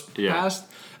close past.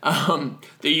 I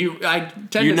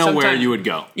tend to know where you would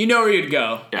go. You know where you'd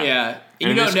go. Yeah.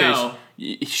 You don't know.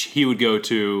 He would go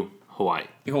to Hawaii.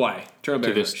 Turtle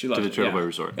Bay Resort. She loves the Turtle Bay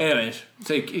Resort. Anyways,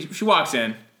 so she walks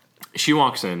in. She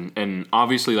walks in, and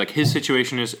obviously, like his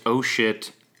situation is, oh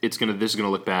shit, this is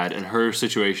gonna look bad, and her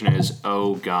situation is,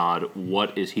 oh god,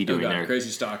 what is he doing there?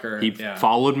 Crazy stalker. He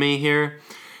followed me here,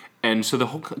 and so the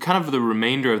whole kind of the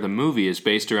remainder of the movie is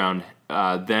based around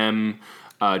them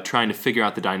trying to figure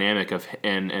out the dynamic of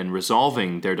and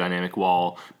resolving their dynamic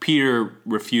while Peter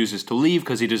refuses to leave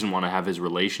because he doesn't want to have his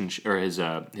relationship or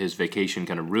his vacation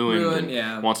kind of ruined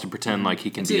and wants to pretend like he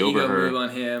can be over her. Move on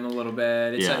him a little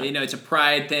bit. It's it's a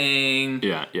pride thing.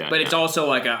 Yeah. But it's also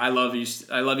like a I love you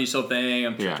so thing.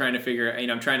 I'm trying to figure.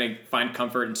 I'm trying to find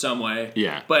comfort in some way.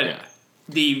 Yeah. But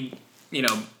the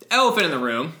elephant in the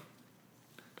room.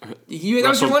 That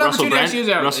was your one opportunity to use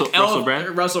that. Russell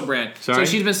Brand? Russell Brand. Sorry?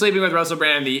 So she's been sleeping with Russell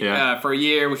Brand for a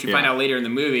year, which we find out later in the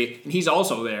movie, and he's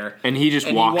also there. And he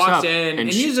just walks up, in, and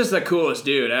he's just the coolest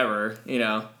dude ever,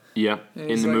 Yeah,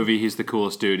 in the movie, he's the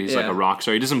coolest dude. He's like a rock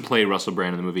star. He doesn't play Russell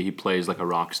Brand in the movie. He plays like a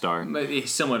rock star. But he's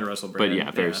similar to Russell Brand.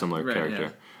 But very similar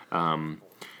character. Yeah.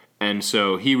 And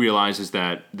so he realizes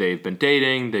that they've been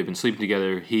dating, they've been sleeping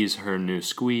together. He's her new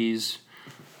squeeze.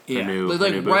 Yeah,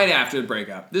 right after the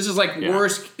breakup. This is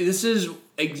worst. This is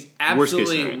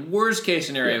absolutely worst case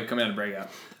scenario coming out of breakup.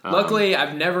 Luckily,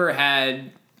 I've never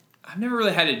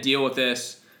really had to deal with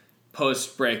this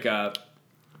post breakup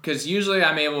because usually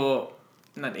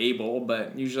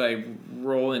usually I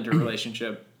roll into a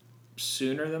relationship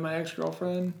sooner than my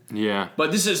ex-girlfriend. Yeah,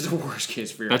 but this is the worst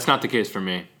case for you. That's not the case for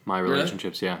me. My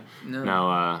relationships, really? No.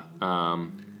 Now,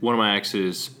 one of my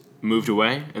exes moved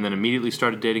away and then immediately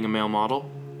started dating a male model,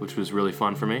 which was really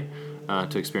fun for me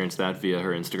to experience that via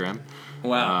her Instagram.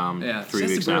 Wow. 3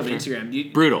 weeks after.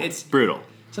 Instagram. Brutal.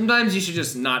 Sometimes you should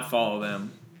just not follow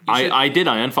them. I did.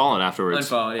 I unfollowed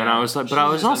afterwards. And I was like, but I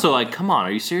was also like, come on,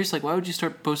 are you serious? Like, why would you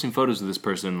start posting photos of this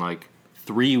person like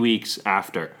 3 weeks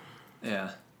after?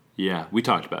 Yeah. Yeah, we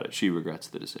talked about it. She regrets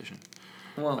the decision.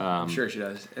 Well, I'm sure she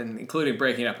does, and including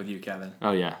breaking up with you, Kevin.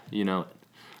 Oh yeah, you know it.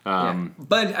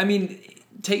 But I mean,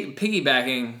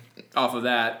 piggybacking off of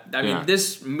that, I mean,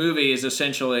 this movie is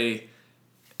essentially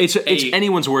it's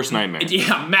anyone's worst nightmare.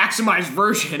 Maximized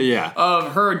version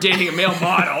of her dating a male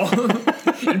model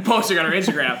and posting on her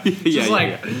Instagram.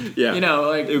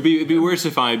 It'd be worse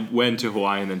if I went to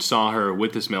Hawaii and then saw her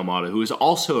with this male model who is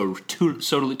also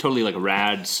totally like a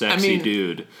rad, sexy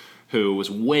dude who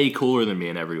was way cooler than me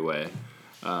in every way.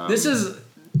 This is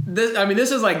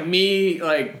like me,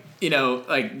 like,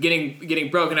 getting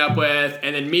broken up with,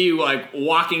 and then me like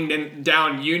walking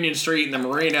down Union Street in the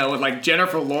marina with like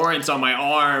Jennifer Lawrence on my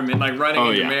arm and like running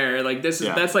into Mare. Like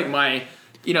that's like my,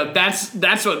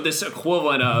 that's what this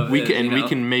equivalent of. We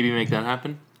can maybe make that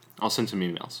happen. I'll send some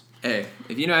emails. Hey,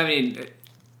 if you don't have any.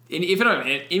 Even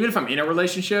if I'm in a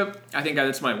relationship, I think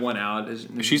that's my one out.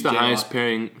 She's the highest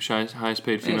paid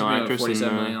female actress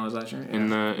 $47 million last year. In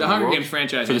the Hunger Games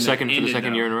franchise for the second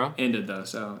year in a row. Ended though,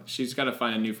 so she's got to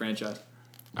find a new franchise.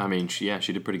 I mean, she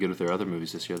did pretty good with her other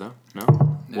movies this year, though.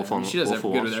 No, she does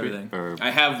good with everything.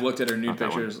 I have looked at her nude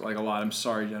pictures like a lot. I'm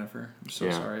sorry, Jennifer. I'm so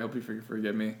sorry. I hope you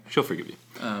forgive me. She'll forgive you.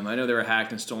 I know they were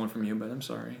hacked and stolen from you, but I'm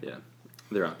sorry. Yeah,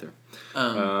 they're out there.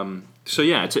 So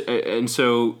yeah, let's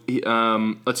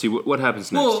see what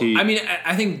happens next. Well,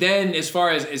 I think then as far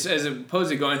as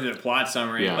opposed to going through the plot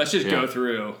summary, let's just go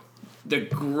through the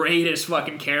greatest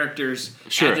fucking characters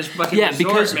at this fucking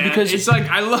resort, because it's like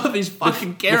I love these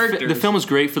fucking characters. The film is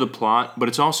great for the plot, but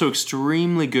it's also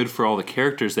extremely good for all the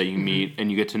characters that you meet and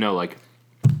you get to know. Like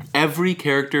every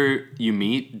character you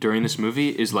meet during this movie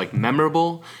is like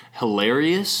memorable,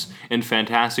 hilarious, and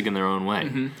fantastic in their own way.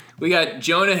 Mm-hmm. We got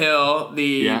Jonah Hill,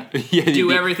 the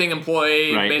everything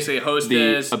employee, basically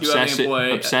hostess, do everything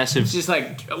employee. Obsessive. Just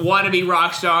like wannabe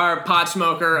rock star, pot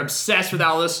smoker, obsessed with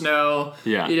Alice Snow.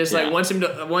 Yeah. He just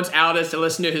wants Alice to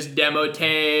listen to his demo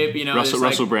tape.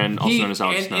 Russell Brand, also known as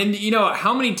Alice Snow. And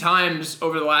how many times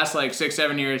over the last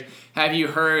 6-7 years have you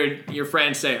heard your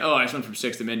friends say, "Oh, I just went from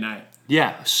 6 to midnight"?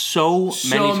 Yeah, so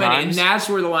many times. And that's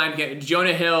where the line came.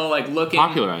 Jonah Hill,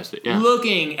 popularized it. Yeah.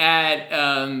 Looking at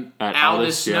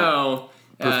Alice Snow,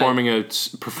 performing the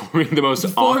most performing awkward the most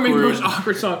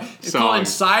awkward song. It's called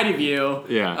 "Inside of You."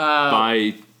 Yeah,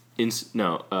 by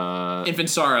Infant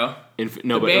Sorrow.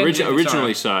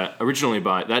 Originally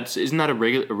by isn't that a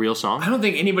real song? I don't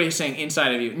think anybody's saying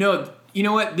 "Inside of You." No, you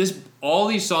know what? All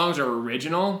these songs are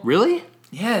original. Really?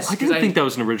 Yes. I didn't think that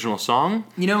was an original song.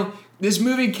 You know, this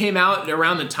movie came out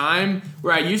around the time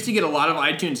where I used to get a lot of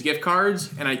iTunes gift cards,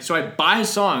 and I buy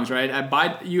songs, right?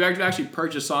 You actually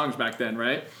purchase songs back then,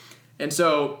 right? And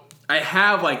so I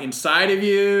have like "Inside of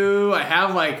You." I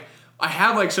have like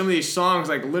some of these songs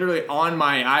like literally on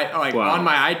my on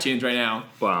my iTunes right now.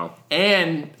 Wow.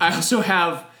 And I also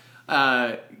have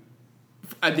the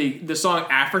song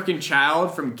 "African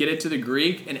Child" from Get It to the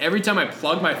Greek, and every time I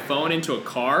plug my phone into a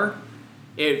car,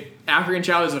 African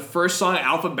Child is the first song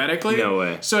alphabetically. No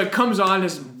way. So it comes on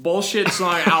this bullshit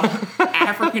song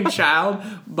African Child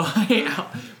by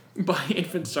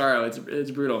Infant Sorrow.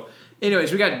 It's brutal.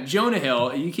 Anyways, we got Jonah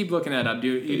Hill. You keep looking that up.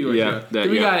 Do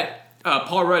we got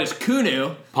Paul Rudd as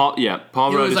Kunu. Paul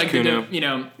Rudd is like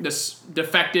Kunu. This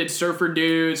defected surfer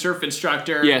dude, surf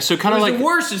instructor. Yeah, so kind of like the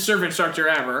worst surf instructor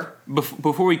ever.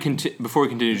 Before we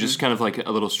continue, just kind of like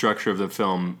a little structure of the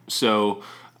film. So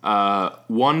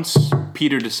once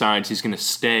Peter decides he's going to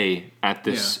stay at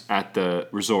the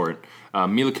resort,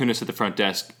 Mila Kunis at the front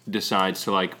desk decides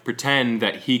to like pretend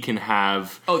that he can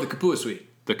have the Kapua Suite.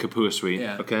 The Kapua Suite.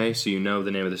 Yeah. Okay, so you know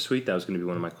the name of the suite. That was going to be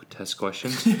one of my test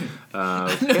questions.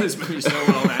 I know this movie so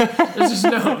well, man. There's just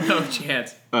no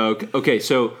chance. Okay,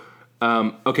 so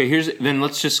then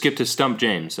let's just skip to Stump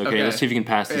James. Okay, let's see if you can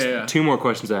pass this. Yeah. 2 more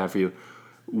questions I have for you.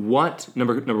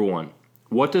 Number one?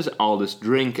 What does Aldous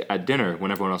drink at dinner when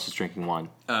everyone else is drinking wine?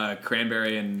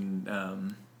 Cranberry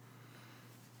and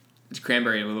it's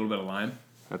cranberry and a little bit of lime.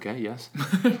 Okay. Yes.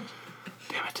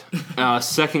 Damn it.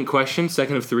 Second question.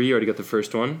 Second of 3. You already got the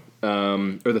first one.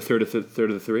 Or the third of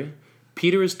the 3.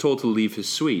 Peter is told to leave his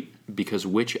suite because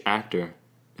which actor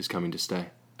is coming to stay?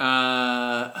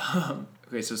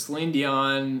 Okay, so Celine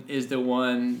Dion is the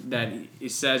one that he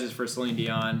says is for Celine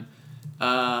Dion.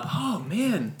 Oh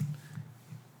man.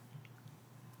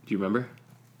 Do you remember?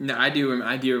 No, I do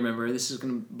remember. This is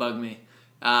gonna bug me.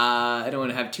 I don't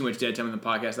want to have too much dead time on the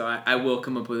podcast, though. I will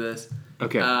come up with this.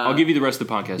 Okay, I'll give you the rest of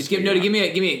the podcast. Can you give me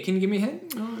a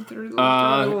hint?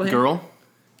 Girl.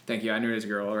 Thank you. I knew it was a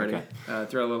girl already. Okay.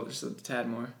 Throw just a tad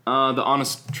more. The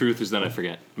honest truth is that I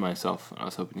forget myself. I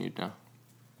was hoping you'd know.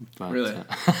 But, really? We'll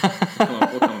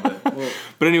come with it.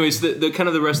 But anyways, the kind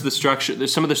of the rest of the structure,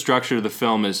 some of the structure of the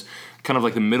film is kind of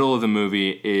like the middle of the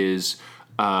movie is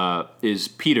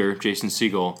Peter, Jason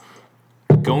Segel,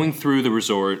 going through the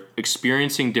resort,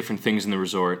 experiencing different things in the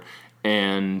resort,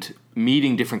 and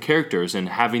meeting different characters and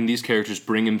having these characters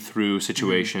bring him through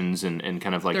situations and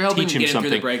kind of like teach him something.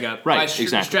 Through the breakup. Right, by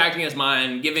exactly. Distracting his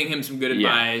mind, giving him some good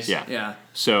advice. Yeah.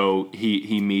 So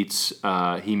he meets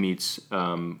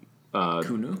Kunu,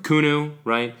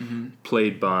 right? Mm-hmm.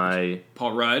 Played by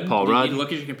Paul Rudd. You need to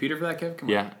look at your computer for that, Kev? Come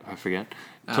on. Yeah, I forget.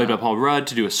 Played by Paul Rudd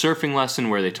to do a surfing lesson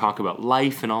where they talk about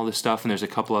life and all this stuff, and there's a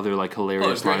couple other like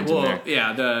hilarious lines in there.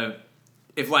 Yeah,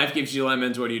 if life gives you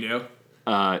lemons, what do?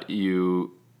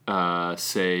 You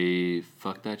say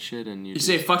fuck that shit, and you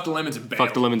say fuck the lemons and bail.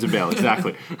 Fuck the lemons and bail,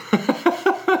 exactly.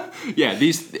 Yeah,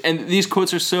 these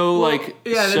quotes are so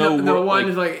the one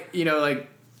is like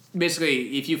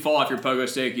basically, if you fall off your pogo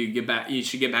stick, you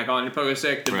should get back on your pogo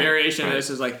stick. The variation of this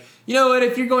is like, you know what?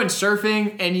 If you're going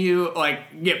surfing and you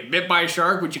like get bit by a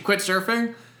shark, would you quit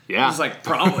surfing? Yeah, it's like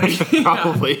probably,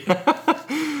 probably.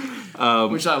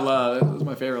 Which I love. That was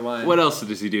my favorite line. What else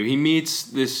does he do? He meets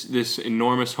this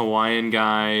enormous Hawaiian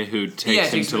guy who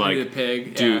takes him to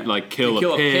like kill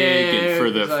a pig and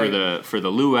for the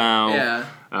luau. Yeah.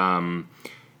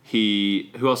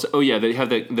 Who else? Oh yeah, they have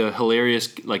the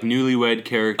hilarious like newlywed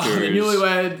characters. The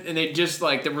newlywed, and they just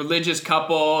like the religious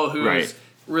couple who's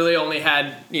really only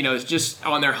had it's just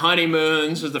on their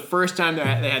honeymoons. It was the first time they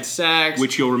had sex.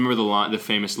 Which you'll remember the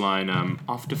famous line,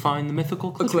 off to find the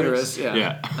mythical clitoris.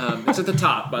 Yeah. It's at the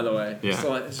top, by the way. Yeah.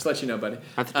 Just let you know, buddy.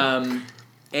 At the top.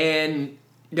 And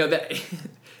that.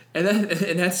 And then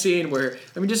in that scene where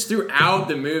just throughout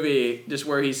the movie, just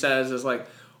where he says is like,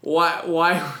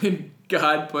 why would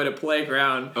God put a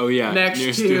playground next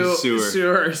to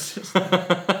sewers?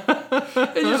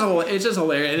 It's just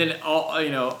hilarious. And then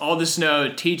all the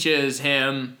snow teaches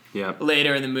him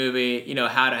later in the movie,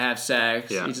 how to have sex.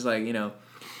 Yeah. He's just like,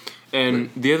 And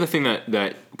the other thing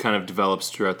that kind of develops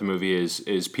throughout the movie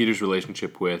is Peter's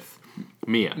relationship with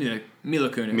Mila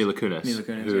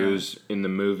Kunis, who's in the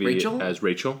movie Rachel? as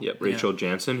Rachel. Yep, Rachel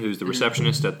Jansen, who's the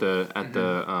receptionist at the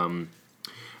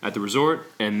at the resort,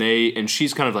 and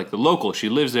she's kind of like the local. She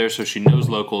lives there, so she knows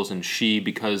locals, and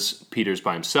because Peter's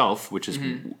by himself, which is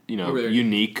Really?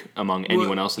 unique among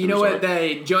anyone else at the you know resort.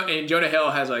 what? And Jonah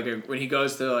Hill has like when he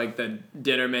goes to like the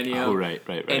dinner menu. Oh, right.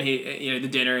 And he the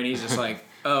dinner, and he's just like,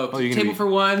 you're table gonna for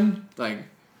one, like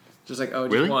just like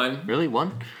just really? one. Really?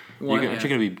 One? One, Aren't you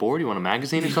going to be bored? You want a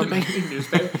magazine or something?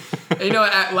 And,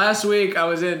 last week I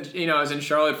was in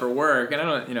Charlotte for work, and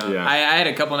I had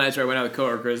a couple nights where I went out with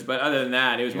coworkers, but other than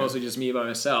that, it was mostly just me by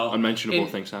myself. Unmentionable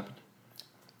things happened.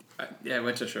 Yeah, I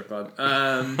went to a strip club.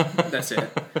 That's it.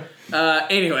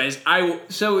 Anyways,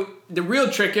 so the real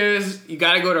trick is you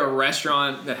got to go to a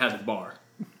restaurant that has a bar,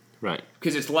 right?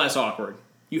 Because it's less awkward.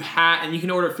 And you can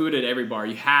order food at every bar.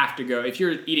 You have to go if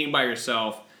you're eating by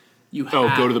yourself. You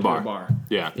have go to the to bar. Go to a bar.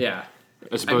 Yeah. Yeah.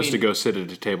 As opposed to go sit at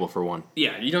a table for one.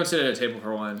 Yeah, you don't sit at a table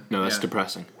for one. No, that's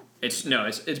depressing. It's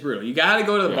brutal. You got to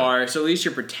go to the bar, so at least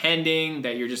you're pretending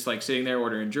that you're just like sitting there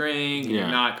ordering a drink, and you're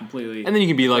not completely. And then you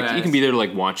can be like, you can be there to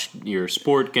like watch your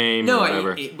sport game or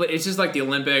whatever. But it's just like the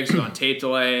Olympics was on tape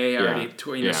delay.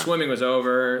 Swimming was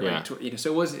over. Yeah.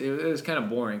 So it was kind of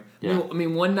boring. Yeah. I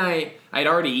mean, one night I'd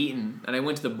already eaten, and I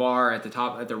went to the bar at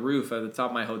the roof at the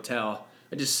top of my hotel.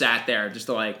 I just sat there just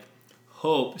to like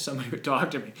hope somebody would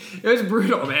talk to me. It was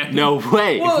brutal, man. No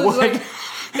way. Well, what?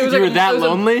 You were that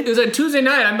lonely? It was a Tuesday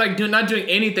night. I'm like not doing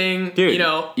anything. Dude,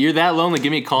 you're that lonely.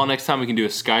 Give me a call next time. We can do a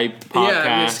Skype podcast.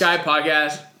 Yeah, a Skype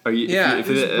podcast. Are you? Yeah, if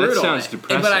it was brutal. That sounds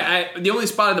depressing. But the only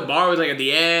spot at the bar was like at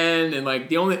the end, and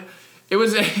like it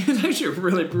was actually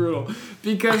really brutal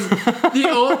because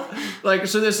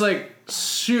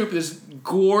this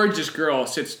gorgeous girl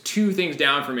sits 2 things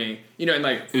down from me, and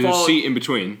like there's a seat in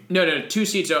between. No, 2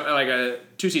 seats,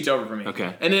 like 2 seats over from me.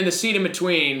 Okay. And then the seat in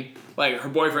between, like her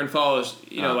boyfriend follows,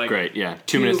 like great, yeah,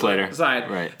 2 minutes later, side.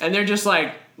 Right. And they're just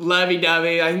like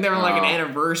lovey-dovey. I think they were on like an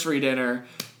anniversary dinner,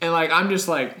 and like I'm just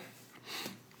like.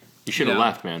 You should have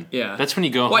left, man. Yeah. That's when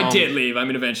you go home. Well, I did leave. I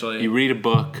mean, eventually. You read a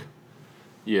book.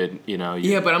 Yeah,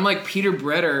 but I'm like Peter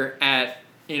Bretter at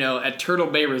Turtle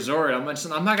Bay Resort. I'm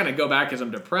not gonna go back because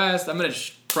I'm depressed. I'm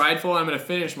prideful. I'm gonna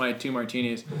finish my 2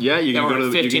 martinis. Yeah, you can go to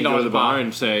the bar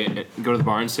and say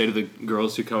to the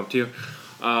girls who come up to you,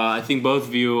 I think both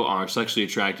of you are sexually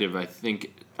attractive. I think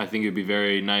it'd be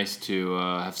very nice to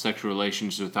have sexual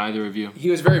relations with either of you. He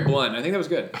was very blunt. I think that was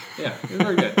good. Yeah, he was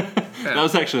very good. Yeah. That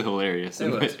was actually hilarious in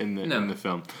the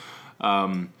film.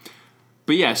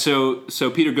 But yeah, so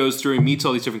Peter goes through and meets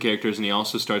all these different characters, and he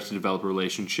also starts to develop a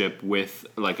relationship with,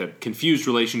 like, a confused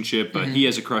relationship. But he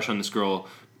has a crush on this girl,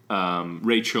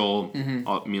 Rachel,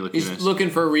 Mila Kunis. He's looking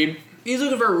for a rebound.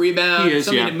 He is,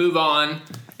 something to move on.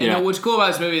 And what's cool about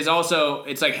this movie is also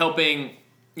it's like helping,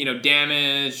 not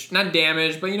damage,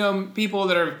 but people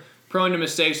that are prone to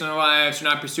mistakes in their lives, or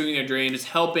not pursuing their dreams. It's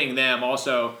helping them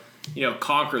also.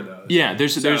 Conquer those. Yeah,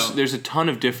 there's a ton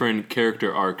of different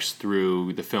character arcs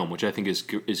through the film, which I think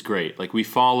is great. Like we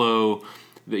follow,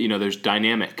 there's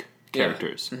dynamic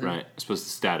characters, right? As opposed to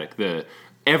static.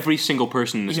 Every single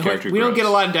person in this character. We don't get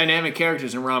a lot of dynamic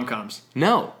characters in rom-coms.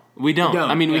 No, we don't.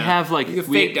 I mean, we have like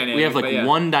we have like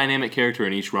one dynamic character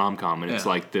in each rom-com, and it's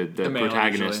like the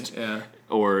protagonist,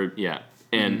 usually.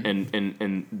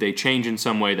 And they change in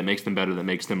some way that makes them better, that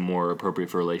makes them more appropriate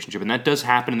for a relationship, and that does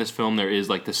happen in this film. There is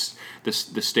like the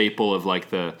staple of like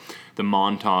the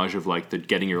montage of like the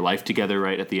getting your life together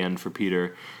right at the end for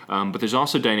Peter, but there's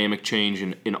also dynamic change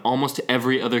in almost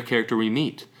every other character we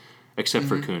meet, except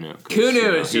for Kunu.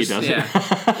 Kunu is he doesn't.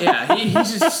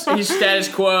 He's status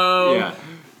quo. Yeah.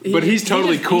 But he's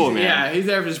totally cool, man. Yeah, he's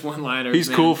there for just one-liners. He's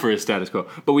cool for his status quo.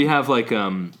 But we have like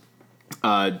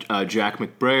Jack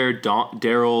McBrayer,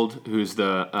 Daryl, who's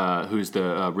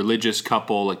the religious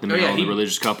couple, like the male and the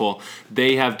religious couple.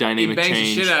 They have dynamic change. He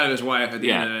bangs the shit out of his wife at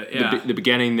the end of it. Yeah. The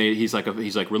beginning, he's like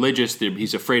religious.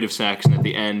 He's afraid of sex, and at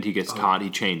the end, he gets taught. He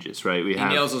changes. Right. He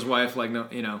nails his wife like no,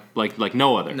 like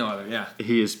no other. No other. Yeah.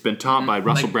 He has been taught by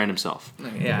Russell Brand himself.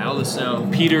 Yeah, all the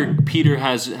snow. Peter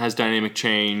has dynamic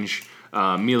change.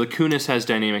 Mila Kunis has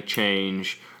dynamic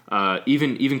change.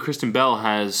 Even Kristen Bell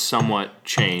has somewhat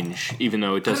change, even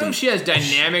though it doesn't. I don't know if she has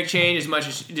dynamic change as much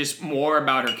as just more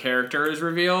about her character is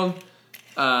revealed.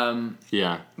 But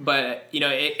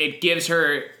it gives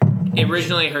her.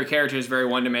 Originally, her character is very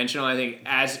one-dimensional. I think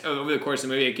as over the course of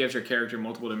the movie, it gives her character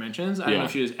multiple dimensions. I don't know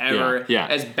if she was ever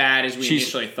as bad as we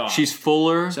initially thought. She's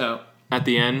fuller at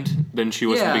the end than she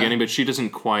was at the beginning, but she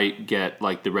doesn't quite get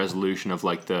like the resolution of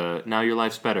like the now your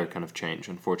life's better kind of change,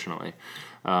 unfortunately.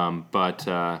 But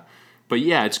But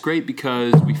yeah, it's great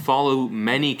because we follow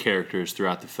many characters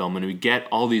throughout the film, and we get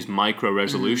all these micro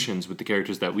resolutions with the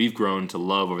characters that we've grown to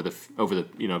love over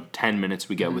the 10 minutes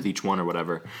we get with each one or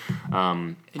whatever,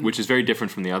 which is very different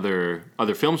from the other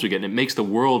films we get, and it makes the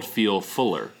world feel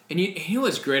fuller. And you know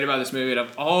what's great about this movie? And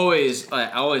I always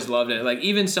loved it. Like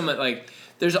even some like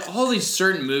there's all these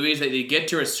certain movies that you get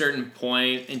to a certain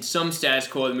point, and some status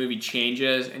quo of the movie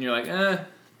changes, and you're like,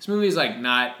 this movie is like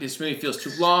not. This movie feels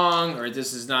too long, or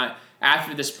this is not.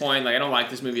 After this point, like I don't like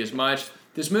this movie as much.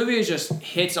 This movie is just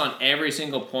hits on every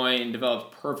single point and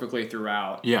develops perfectly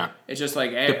throughout. Yeah, it's just like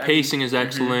the pacing is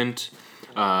excellent.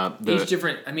 Each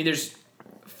different. I mean, there's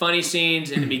funny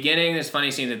scenes in the beginning. There's funny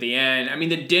scenes at the end. I mean,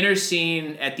 the dinner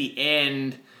scene at the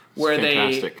end where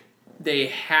they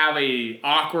have a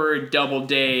awkward double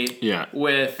date. Yeah.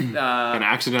 With an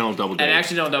accidental double date. An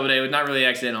accidental double date was not really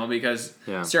accidental because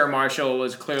Sarah Marshall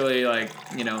was clearly like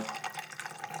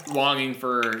longing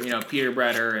for Peter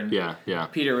Bretter and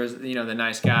Peter was the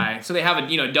nice guy, so they have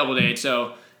a double date.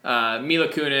 So Mila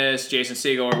Kunis, Jason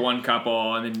Segel are one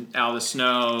couple, and then Aldous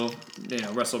Snow,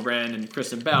 Russell Brand and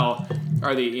Kristen Bell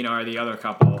are the other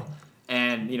couple,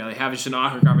 and they have just an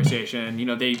awkward conversation. You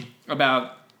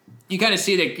kind of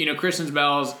see that Kristen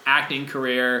Bell's acting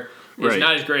career is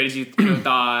not as great as you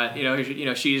thought.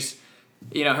 She's.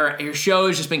 Her show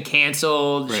has just been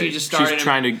canceled. Right. She just started. She's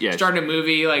trying to started a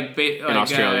movie in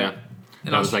Australia.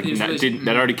 That was that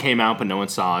already came out, but no one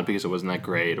saw it because it wasn't that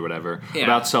great or whatever. Yeah.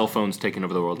 About cell phones taking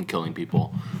over the world and killing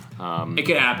people. It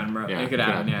could happen, bro. Yeah, it could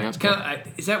happen. Yeah, it's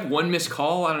is that One Missed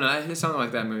Call? I don't know. It's something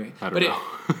like that movie. I don't know.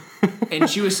 And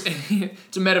she was.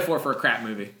 It's a metaphor for a crap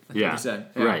movie. That's what he said.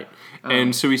 Yeah. Right.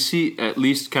 And so we see at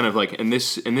least kind of like in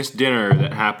this dinner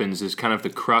that happens is kind of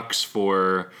the crux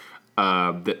for.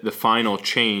 The final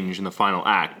change in the final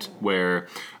act where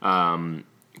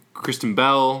Kristen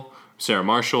Bell, Sarah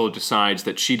Marshall, decides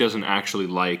that she doesn't actually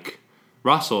like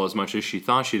Russell as much as she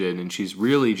thought she did, and she's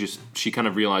really she kind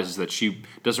of realizes that she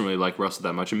doesn't really like Russell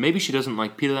that much, and maybe she doesn't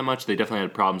like Peter that much. They definitely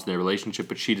had problems in their relationship,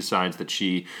 but she decides that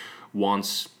she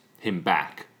wants him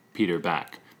back, Peter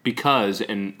back, because,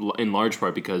 and in large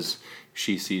part because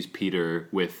she sees Peter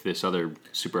with this other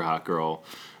super hot girl,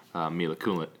 Mila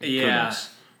Kunis. Yeah.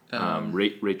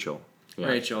 Rachel. Yeah.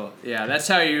 Rachel. Yeah, that's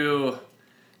how you.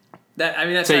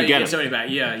 That's how you get somebody back.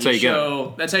 Yeah,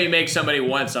 that's how you make somebody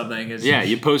want something.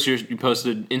 You posted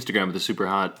Instagram with a super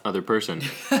hot other person.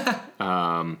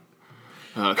 You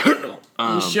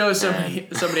show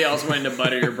somebody else when to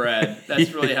butter your bread.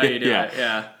 That's really how you do it.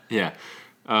 Yeah. Yeah.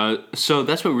 So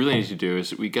that's what we really need to do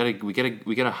is we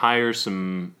gotta hire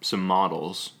some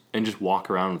models and just walk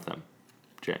around with them,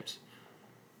 James.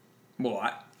 Well,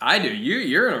 I do.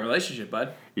 You're in a relationship,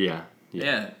 bud. Yeah.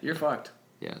 Yeah, you're fucked.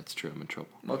 Yeah, that's true. I'm in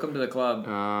trouble. Welcome to the club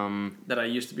that I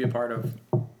used to be a part of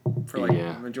for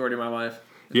the majority of my life.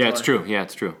 It's true. Yeah,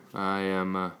 it's true. I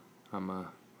am.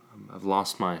 I've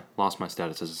lost my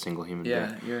status as a single human being.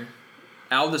 Yeah, you're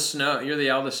Aldous Snow. You're the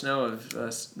Aldous Snow of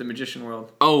the magician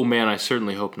world. Oh man, I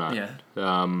certainly hope not. Yeah.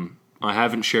 I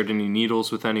haven't shared any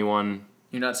needles with anyone.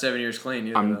 You're not 7 years clean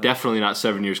either. I'm definitely not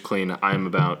 7 years clean. I'm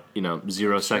about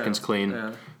 0 seconds clean,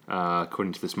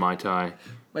 according to this Mai Tai.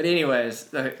 But anyways,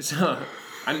 so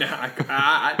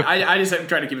I just am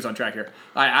trying to keep us on track here.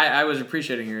 I was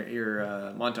appreciating your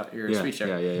montage, your speech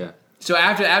there. Yeah. So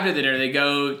after the dinner, they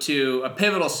go to a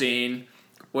pivotal scene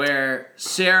where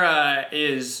Sarah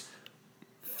is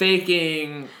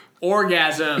faking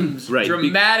orgasms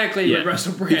dramatically with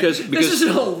Russell Brand. Because this is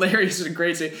a hilarious and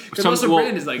great scene. Because Russell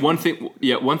Brand is like one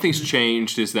thing's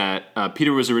changed is that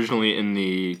Peter was originally in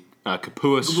the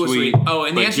Kapua suite. Oh,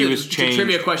 and the answer to the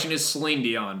trivia question is Celine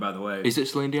Dion, by the way. Is it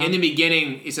Celine Dion? In the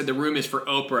beginning, he said the room is for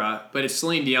Oprah, but it's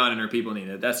Celine Dion and her people need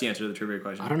it. That's the answer to the trivia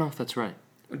question. I don't know if that's right.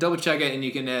 Double check it, and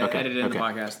you can edit it in the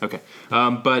podcast. Okay.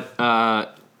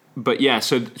 But yeah,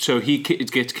 so he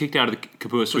gets kicked out of the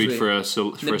Kapua suite for a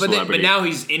celebrity. But now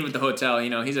he's in with the hotel.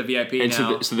 He's a VIP and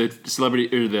now. So the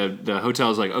celebrity or the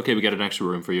hotel is like, okay, we got an extra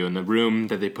room for you, and the room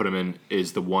that they put him in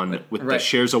is the one that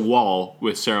shares a wall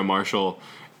with Sarah Marshall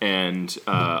and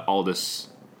Aldous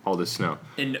Snow.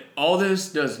 And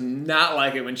Aldous does not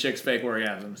like it when chicks fake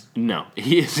orgasms. No,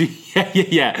 he is.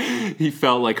 Yeah. He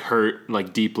felt like hurt,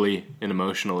 like deeply and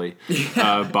emotionally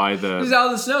by the. He's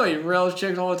Aldous Snow. He rails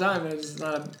chicks all the time. It's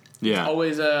not. It's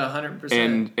always 100%.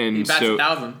 And he bats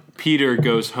 1,000. Peter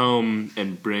goes home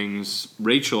and brings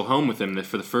Rachel home with him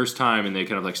for the first time, and they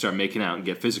kind of like start making out and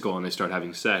get physical, and they start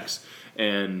having sex.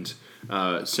 And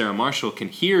Sarah Marshall can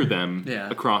hear them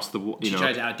across the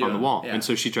on the wall, and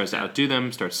so she tries to outdo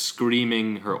them, starts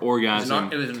screaming her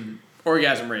orgasm. It was an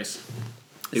orgasm race.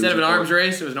 Instead of an arms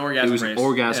race, it was an orgasm race. It was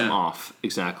orgasm Yeah. off,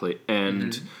 exactly.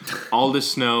 And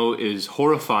Aldous Snow is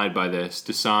horrified by this,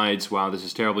 decides, wow, this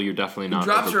is terrible, you're definitely not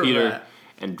drops over her Peter, that.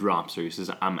 and drops her. He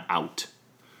says, I'm out.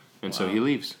 And so he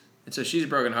leaves. And so she's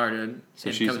brokenhearted and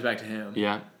she's- comes back to him.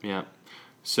 Yeah.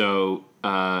 So,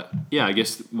 I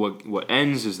guess what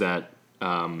ends is that...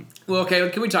 Well, okay,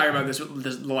 can we talk about this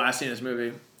the last scene of this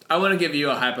movie? I want to give you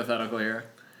a hypothetical here.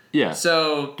 Yeah.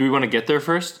 So, do we want to get there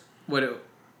first? what?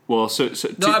 Well, so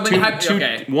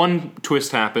okay. one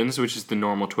twist happens, which is the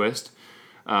normal twist.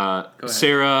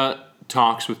 Sarah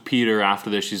talks with Peter after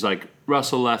this. She's like,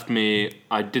 Russell left me.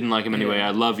 I didn't like him anyway. Yeah.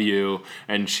 I love you.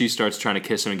 And she starts trying to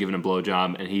kiss him and give him a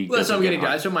blowjob, and he Well, that's what I'm doesn't getting get to.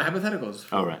 hard. That's what my hypotheticals.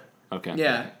 Oh, right. Okay.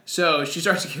 Yeah. So she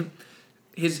starts to give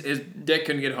his dick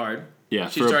couldn't get hard. Yeah,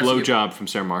 She for a starts to give- blowjob from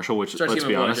Sarah Marshall, which, Starts let's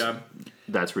giving be a honest, blowjob.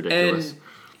 that's ridiculous.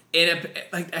 And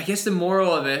I guess the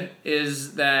moral of it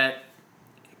is that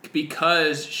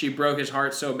because she broke his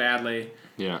heart so badly,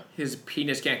 Yeah. his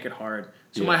penis can't get hard.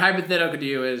 So Yeah. my hypothetical to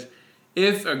you is,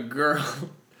 if a girl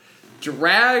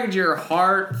dragged your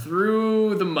heart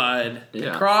through the mud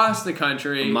Yeah. across the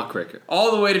country, Muckraker.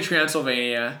 all the way to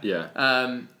Transylvania, Yeah.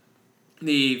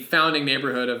 the founding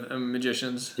neighborhood of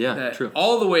magicians, Yeah, true.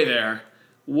 all the way there,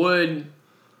 would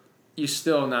you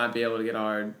still not be able to get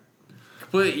hard?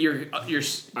 You're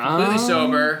completely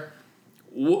sober.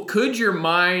 Could your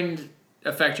mind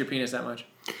affect your penis that much?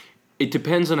 It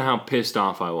depends on how pissed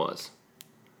off I was.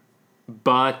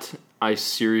 But I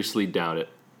seriously doubt it.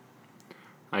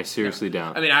 I seriously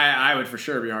doubt. I mean, I would for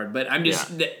sure be hard, but I'm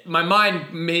just my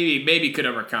mind maybe could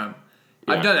overcome.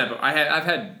 Yeah. I've done that, but I've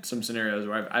had some scenarios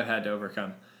where I've had to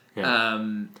overcome. Yeah.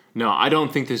 No, I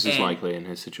don't think this is and- likely in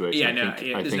his situation. Yeah, I no, think,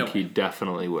 yeah, I there's think no he way.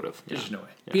 definitely would have. There's just no way.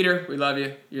 Yeah. Peter, we love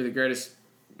you. You're the greatest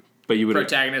But you would have.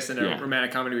 protagonist in a yeah.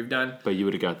 romantic comedy we've done. But you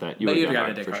would have got that. You But would you'd have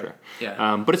have got got that a for dick sure.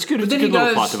 hard. Yeah. But it's good. It's a then good he little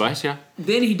does- plot device. Yeah.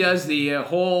 Then he does the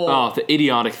whole Oh, the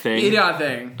idiotic thing. idiot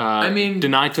thing. I mean,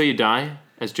 deny till you die,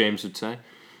 as James would say.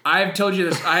 I've told you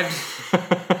this.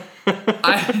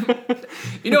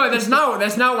 You know what? That's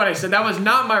not what I said. That was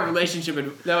not my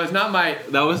relationship. That was not my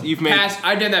That was you've made. past.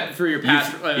 I did that through your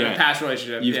past past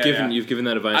relationship. You've Yeah, given yeah. you've given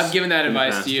that advice. I've given that in the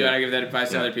advice past, to you, too. and I give that advice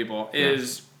to Yeah. other people. Yeah.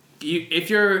 Is if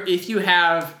you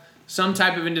have some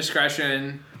type of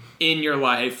indiscretion in your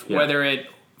life, Yeah. whether it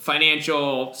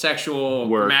financial, sexual,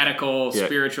 Work. grammatical, Yeah.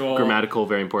 spiritual, Grammatical,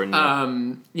 very important. Yeah.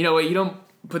 you know what? You don't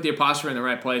put the apostrophe in the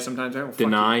right place. Sometimes I don't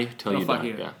Deny fuck till you. you Fuck die.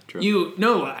 you. Yeah, true. You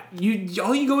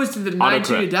all you go is to deny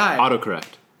till you die.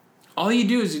 Autocorrect. All you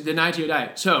do is deny till you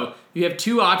die. So you have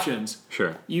two options.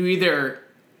 Sure. You either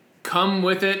come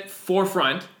with it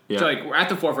forefront, Yeah. so like we're at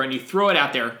the forefront, you throw it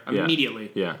out there Yeah.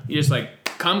 immediately. Yeah. You just like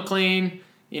come clean,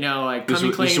 you know, like This come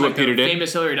is- clean, this is what like Peter the did?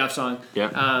 famous Hillary Duff song.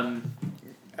 Yeah.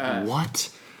 What?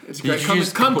 It's Did great. you Come,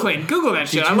 just come put- clean. Google that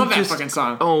shit. Did I you love that just- fucking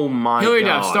song. Oh my Hillary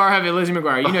god. Duff, star heavy Lizzie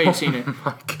McGuire. You know you've seen it.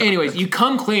 Anyways, you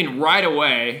come clean right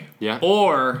away. Yeah.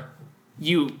 Or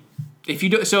if you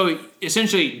do, so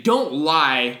essentially don't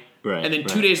lie. Right, And then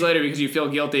 2 right. days later, because you feel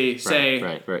guilty, say,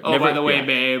 right. "Oh, Never- by the way, yeah.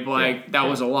 babe, like Yeah, that yeah.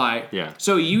 was a lie." Yeah.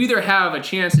 So you either have a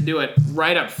chance to do it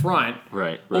right up front,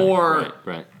 Right. or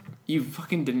right. you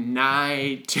fucking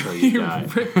deny till Till you you die.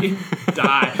 freaking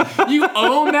die. You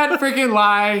own that freaking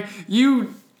lie.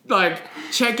 You like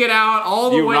check it out all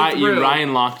the way through. You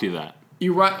Ryan locked you that.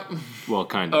 You right? Well,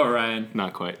 kind of. Oh, Ryan.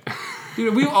 Not quite.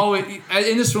 Dude, we've always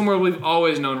in the swim world. We've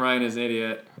always known Ryan as an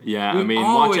idiot. Yeah, I We've mean, watch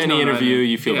always any known interview, Ryan.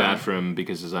 you feel Yeah. bad for him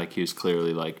because his IQ is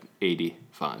clearly like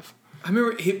 85. I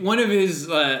remember one of his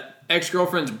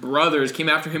ex-girlfriend's brothers came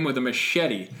after him with a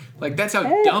machete. Like that's how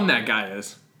dumb that guy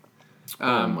is.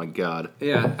 Oh my god.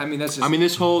 Yeah, I mean that's just. I mean,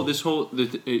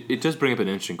 it does bring up an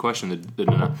interesting question.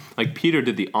 Like Peter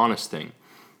did the honest thing,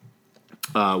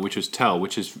 which was tell,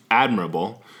 which is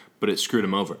admirable, but it screwed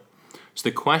him over. So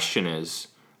the question is,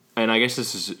 and I guess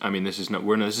this is not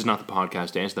the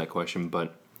podcast to answer that question,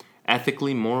 but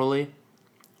ethically, morally,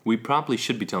 we probably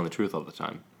should be telling the truth all the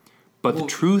time. But the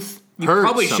truth you hurts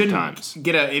probably sometimes. shouldn't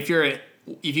get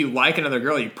if you like another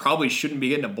girl, you probably shouldn't be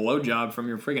getting a blowjob from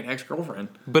your freaking ex-girlfriend.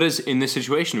 But as in this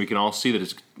situation, we can all see that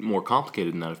it's more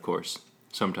complicated than that, of course.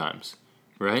 Sometimes,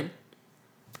 right?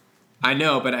 I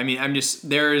know, but I mean,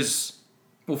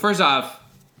 well, first off,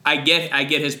 I get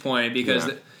his point because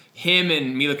Yeah. him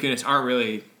and Mila Kunis aren't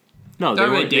really. No, They're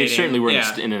they really were. They dating. certainly were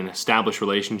Yeah. in an established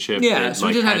relationship. Yeah, They, so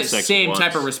he doesn't had have the sex same once.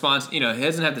 type of response. You know, he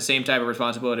doesn't have the same type of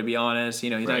responsibility to be honest. You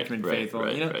know, he's not been faithful.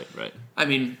 Right, you know, right. I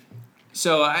mean,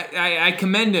 so I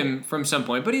commend him from some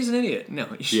point, but he's an idiot. No,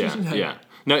 Yeah.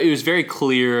 No, it was very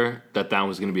clear that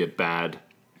was going to be a bad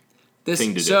thing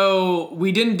to do. So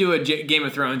we didn't do a Game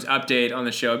of Thrones update on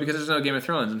the show because there's no Game of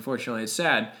Thrones. Unfortunately, it's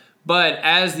sad. But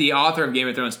as the author of Game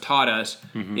of Thrones taught us,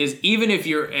 is even if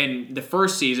you're in the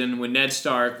first season when Ned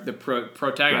Stark, the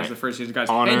protagonist of the first season, got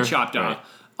his head chopped off,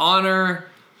 honor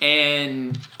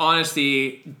and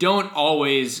honesty don't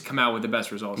always come out with the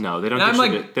best results. No, they don't.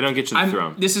 They don't get you the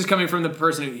throne. This is coming from the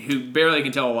person who barely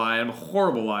can tell a lie. I'm a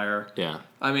horrible liar. Yeah.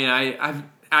 I mean,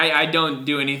 I don't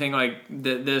do anything like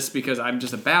this because I'm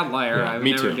just a bad liar. Yeah, I would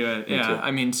me never too. do it. Me Yeah. too.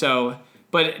 I mean,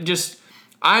 but just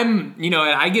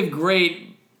I give great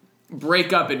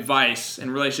breakup advice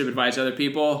and relationship advice to other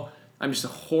people. I'm just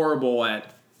horrible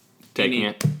at Taking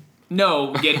it.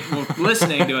 No,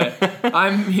 listening to it.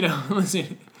 I'm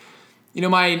listening.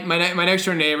 My next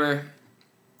door neighbor.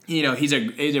 He's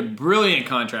a brilliant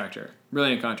contractor.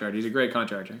 He's a great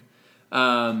contractor.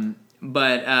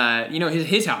 But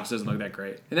his house doesn't look that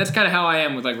great, and that's kind of how I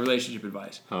am with like relationship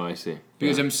advice. Oh, I see.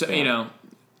 Because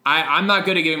I'm not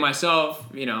good at giving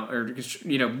myself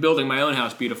building my own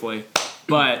house beautifully,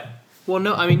 but. Well,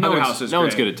 no, I mean, no one's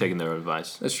great. good at taking their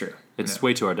advice. That's true. It's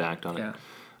way too hard to act on it. Yeah.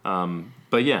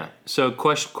 But yeah, so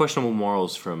questionable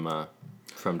morals from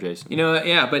Jason.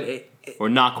 But or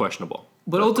not questionable.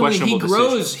 But ultimately, questionable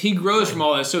decisions. He grows from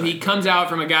all this. So he comes out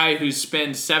from a guy who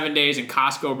spends 7 days in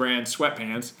Costco brand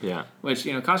sweatpants. Yeah. Which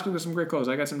Costco got some great clothes.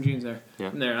 I got some jeans there.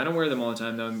 Yeah. There. I don't wear them all the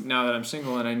time though. Now that I'm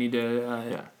single and I need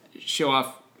to show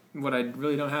off what I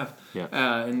really don't have.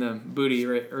 Yeah. In the booty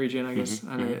region, I guess.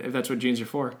 I don't know if that's what jeans are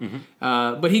for.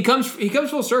 But he comes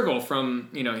full circle from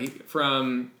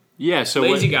so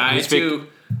lazy guy to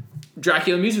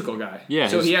Dracula musical guy. Yeah.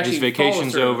 So he actually his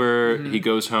vacation's over. He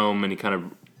goes home and he kind of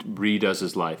redoes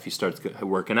his life. He starts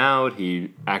working out.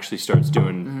 He actually starts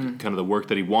doing kind of the work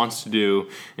that he wants to do,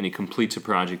 and he completes a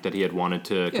project that he had wanted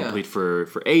to complete for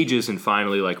ages, and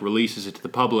finally like releases it to the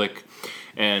public.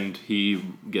 And he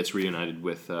gets reunited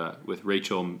with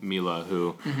Rachel Mila,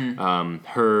 who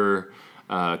her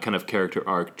kind of character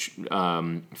arc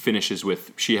finishes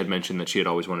with, she had mentioned that she had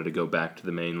always wanted to go back to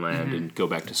the mainland and go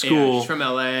back to school. Yeah, she's from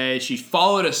LA. She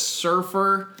followed a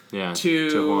surfer to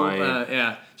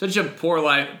Hawaii. Such a poor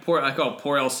life. I call it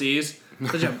poor LCs.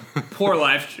 Such a poor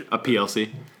life. A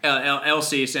PLC.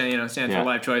 LC stands for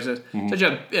life choices. Such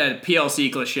a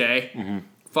PLC cliche.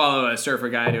 Follow a surfer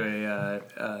guy to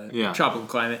a tropical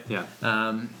climate. Yeah.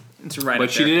 It's right.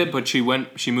 But she did it. But she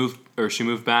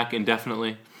moved back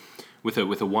indefinitely with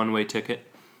a one-way ticket. She's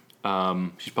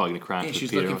probably gonna crash with she's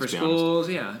Peter. Looking for schools.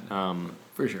 Yeah.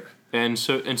 For sure. And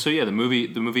so the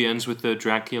movie ends with the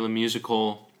Dracula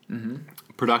musical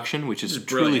production, which is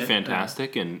truly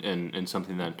fantastic and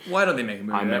something that. Why don't they make a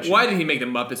movie? Why did he make the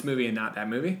Muppets movie and not that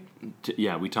movie?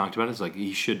 We talked about it. It's like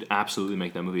he should absolutely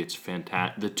make that movie. It's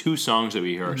fantastic. The 2 songs that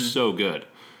we hear are so good.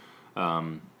 I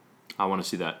want to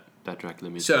see that Dracula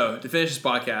musical. So to finish this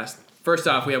podcast, first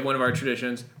off, we have one of our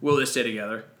traditions. Will they stay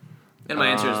together? And my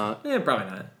answer is, probably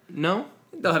not. No.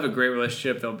 They'll have a great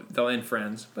relationship. They'll end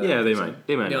friends. But They might.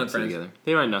 They might not stay friends. together.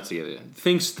 They might not stay together.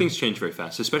 Things change very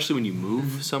fast, especially when you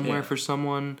move somewhere for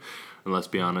someone. And let's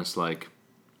be honest, like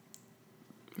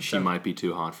she might be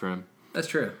too hot for him. That's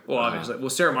true. Well, obviously. Well,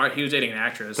 Sarah Marshall, he was dating an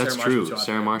actress. That's Sarah true.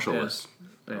 Sarah Marshall was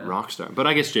a rock star. But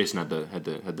I guess Jason had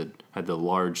the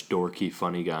large, dorky,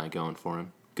 funny guy going for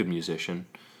him. Good musician.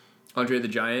 Andre the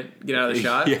Giant, get out of the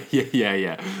shot.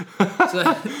 Yeah.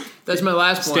 So that's my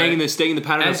last point. Staying in the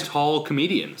pattern of tall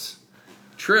comedians.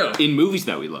 True. In movies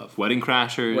that we love, Wedding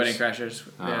Crashers.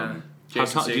 Yeah.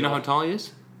 Do you know how tall he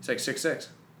is? It's like 6'6".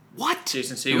 What?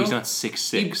 Jason Segel. No, he's not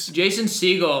 6'6". Jason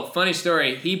Segel. Funny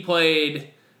story. He played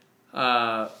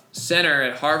center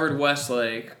at Harvard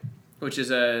Westlake, which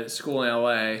is a school in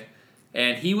LA,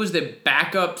 and he was the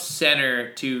backup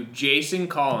center to Jason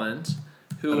Collins,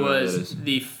 who was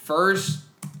the first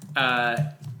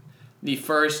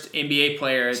NBA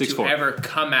player 6'4". to ever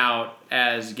come out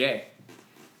as gay.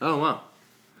 Oh, wow.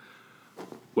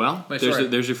 Well,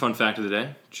 there's your fun fact of the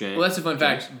day. Well, that's a fun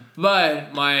fact.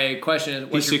 But my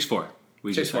question is... He's 6'4".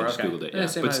 We just Googled it. Yeah.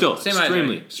 But still,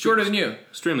 extremely... Shorter than you.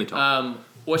 Extremely tall.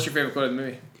 What's your favorite quote of the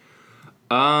movie?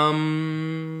 I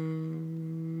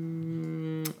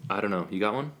don't know. You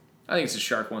got one? I think it's the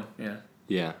shark one, yeah.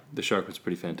 Yeah, the shark was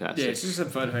pretty fantastic. Yeah, it's just a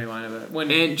funny line of it.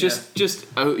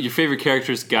 Your favorite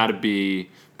character's got to be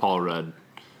Paul Rudd.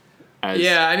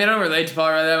 I don't relate to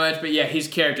Paul Rudd that much, but yeah, his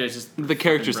character is just... The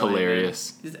character's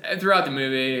hilarious. Throughout the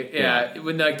movie,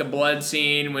 when like the blood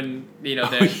scene, when, when Peter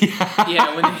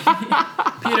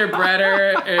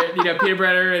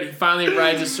Breder, he finally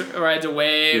rides a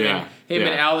wave, and him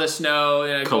and Alice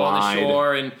Snow go on the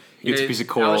shore, and... He gets a piece of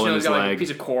coral in his leg. Like a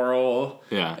piece of coral.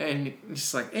 Yeah. And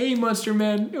just like, hey, Monster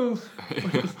Man. Oh.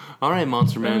 All right,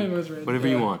 Monster Man. Whatever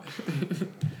you want.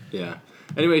 Yeah.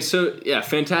 Anyway, so yeah,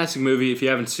 fantastic movie. If you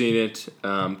haven't seen it,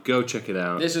 go check it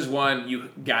out. This is one you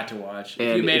got to watch. And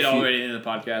if you made if it you- already in the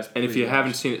podcast. And if please you watch.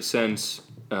 haven't seen it since,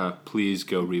 please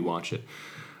go rewatch it.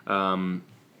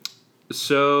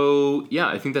 So yeah,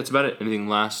 I think that's about it. Any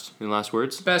last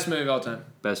words? Best movie of all time.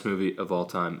 Best movie of all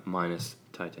time minus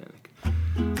Titanic.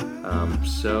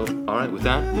 So all right, with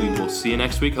that, we will see you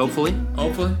next week. Hopefully.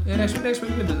 Hopefully. Yeah, next week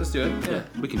let's do it. Yeah,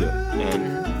 we can do it.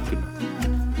 And good night.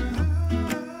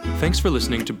 Thanks for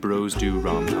listening to Bros Do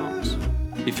Rom-Coms.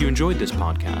 If you enjoyed this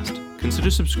podcast, consider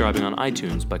subscribing on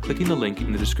iTunes by clicking the link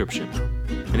in the description.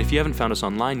 And if you haven't found us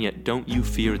online yet, don't you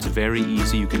fear, it's very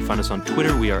easy. You can find us on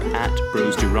Twitter, we are at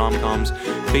Bros Do Romcoms,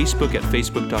 Facebook at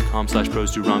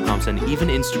facebook.com/Bros Do Romcoms, and even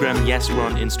Instagram, yes, we're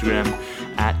on Instagram,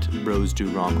 at Bros Do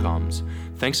Romcoms.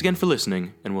 Thanks again for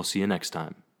listening, and we'll see you next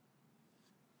time.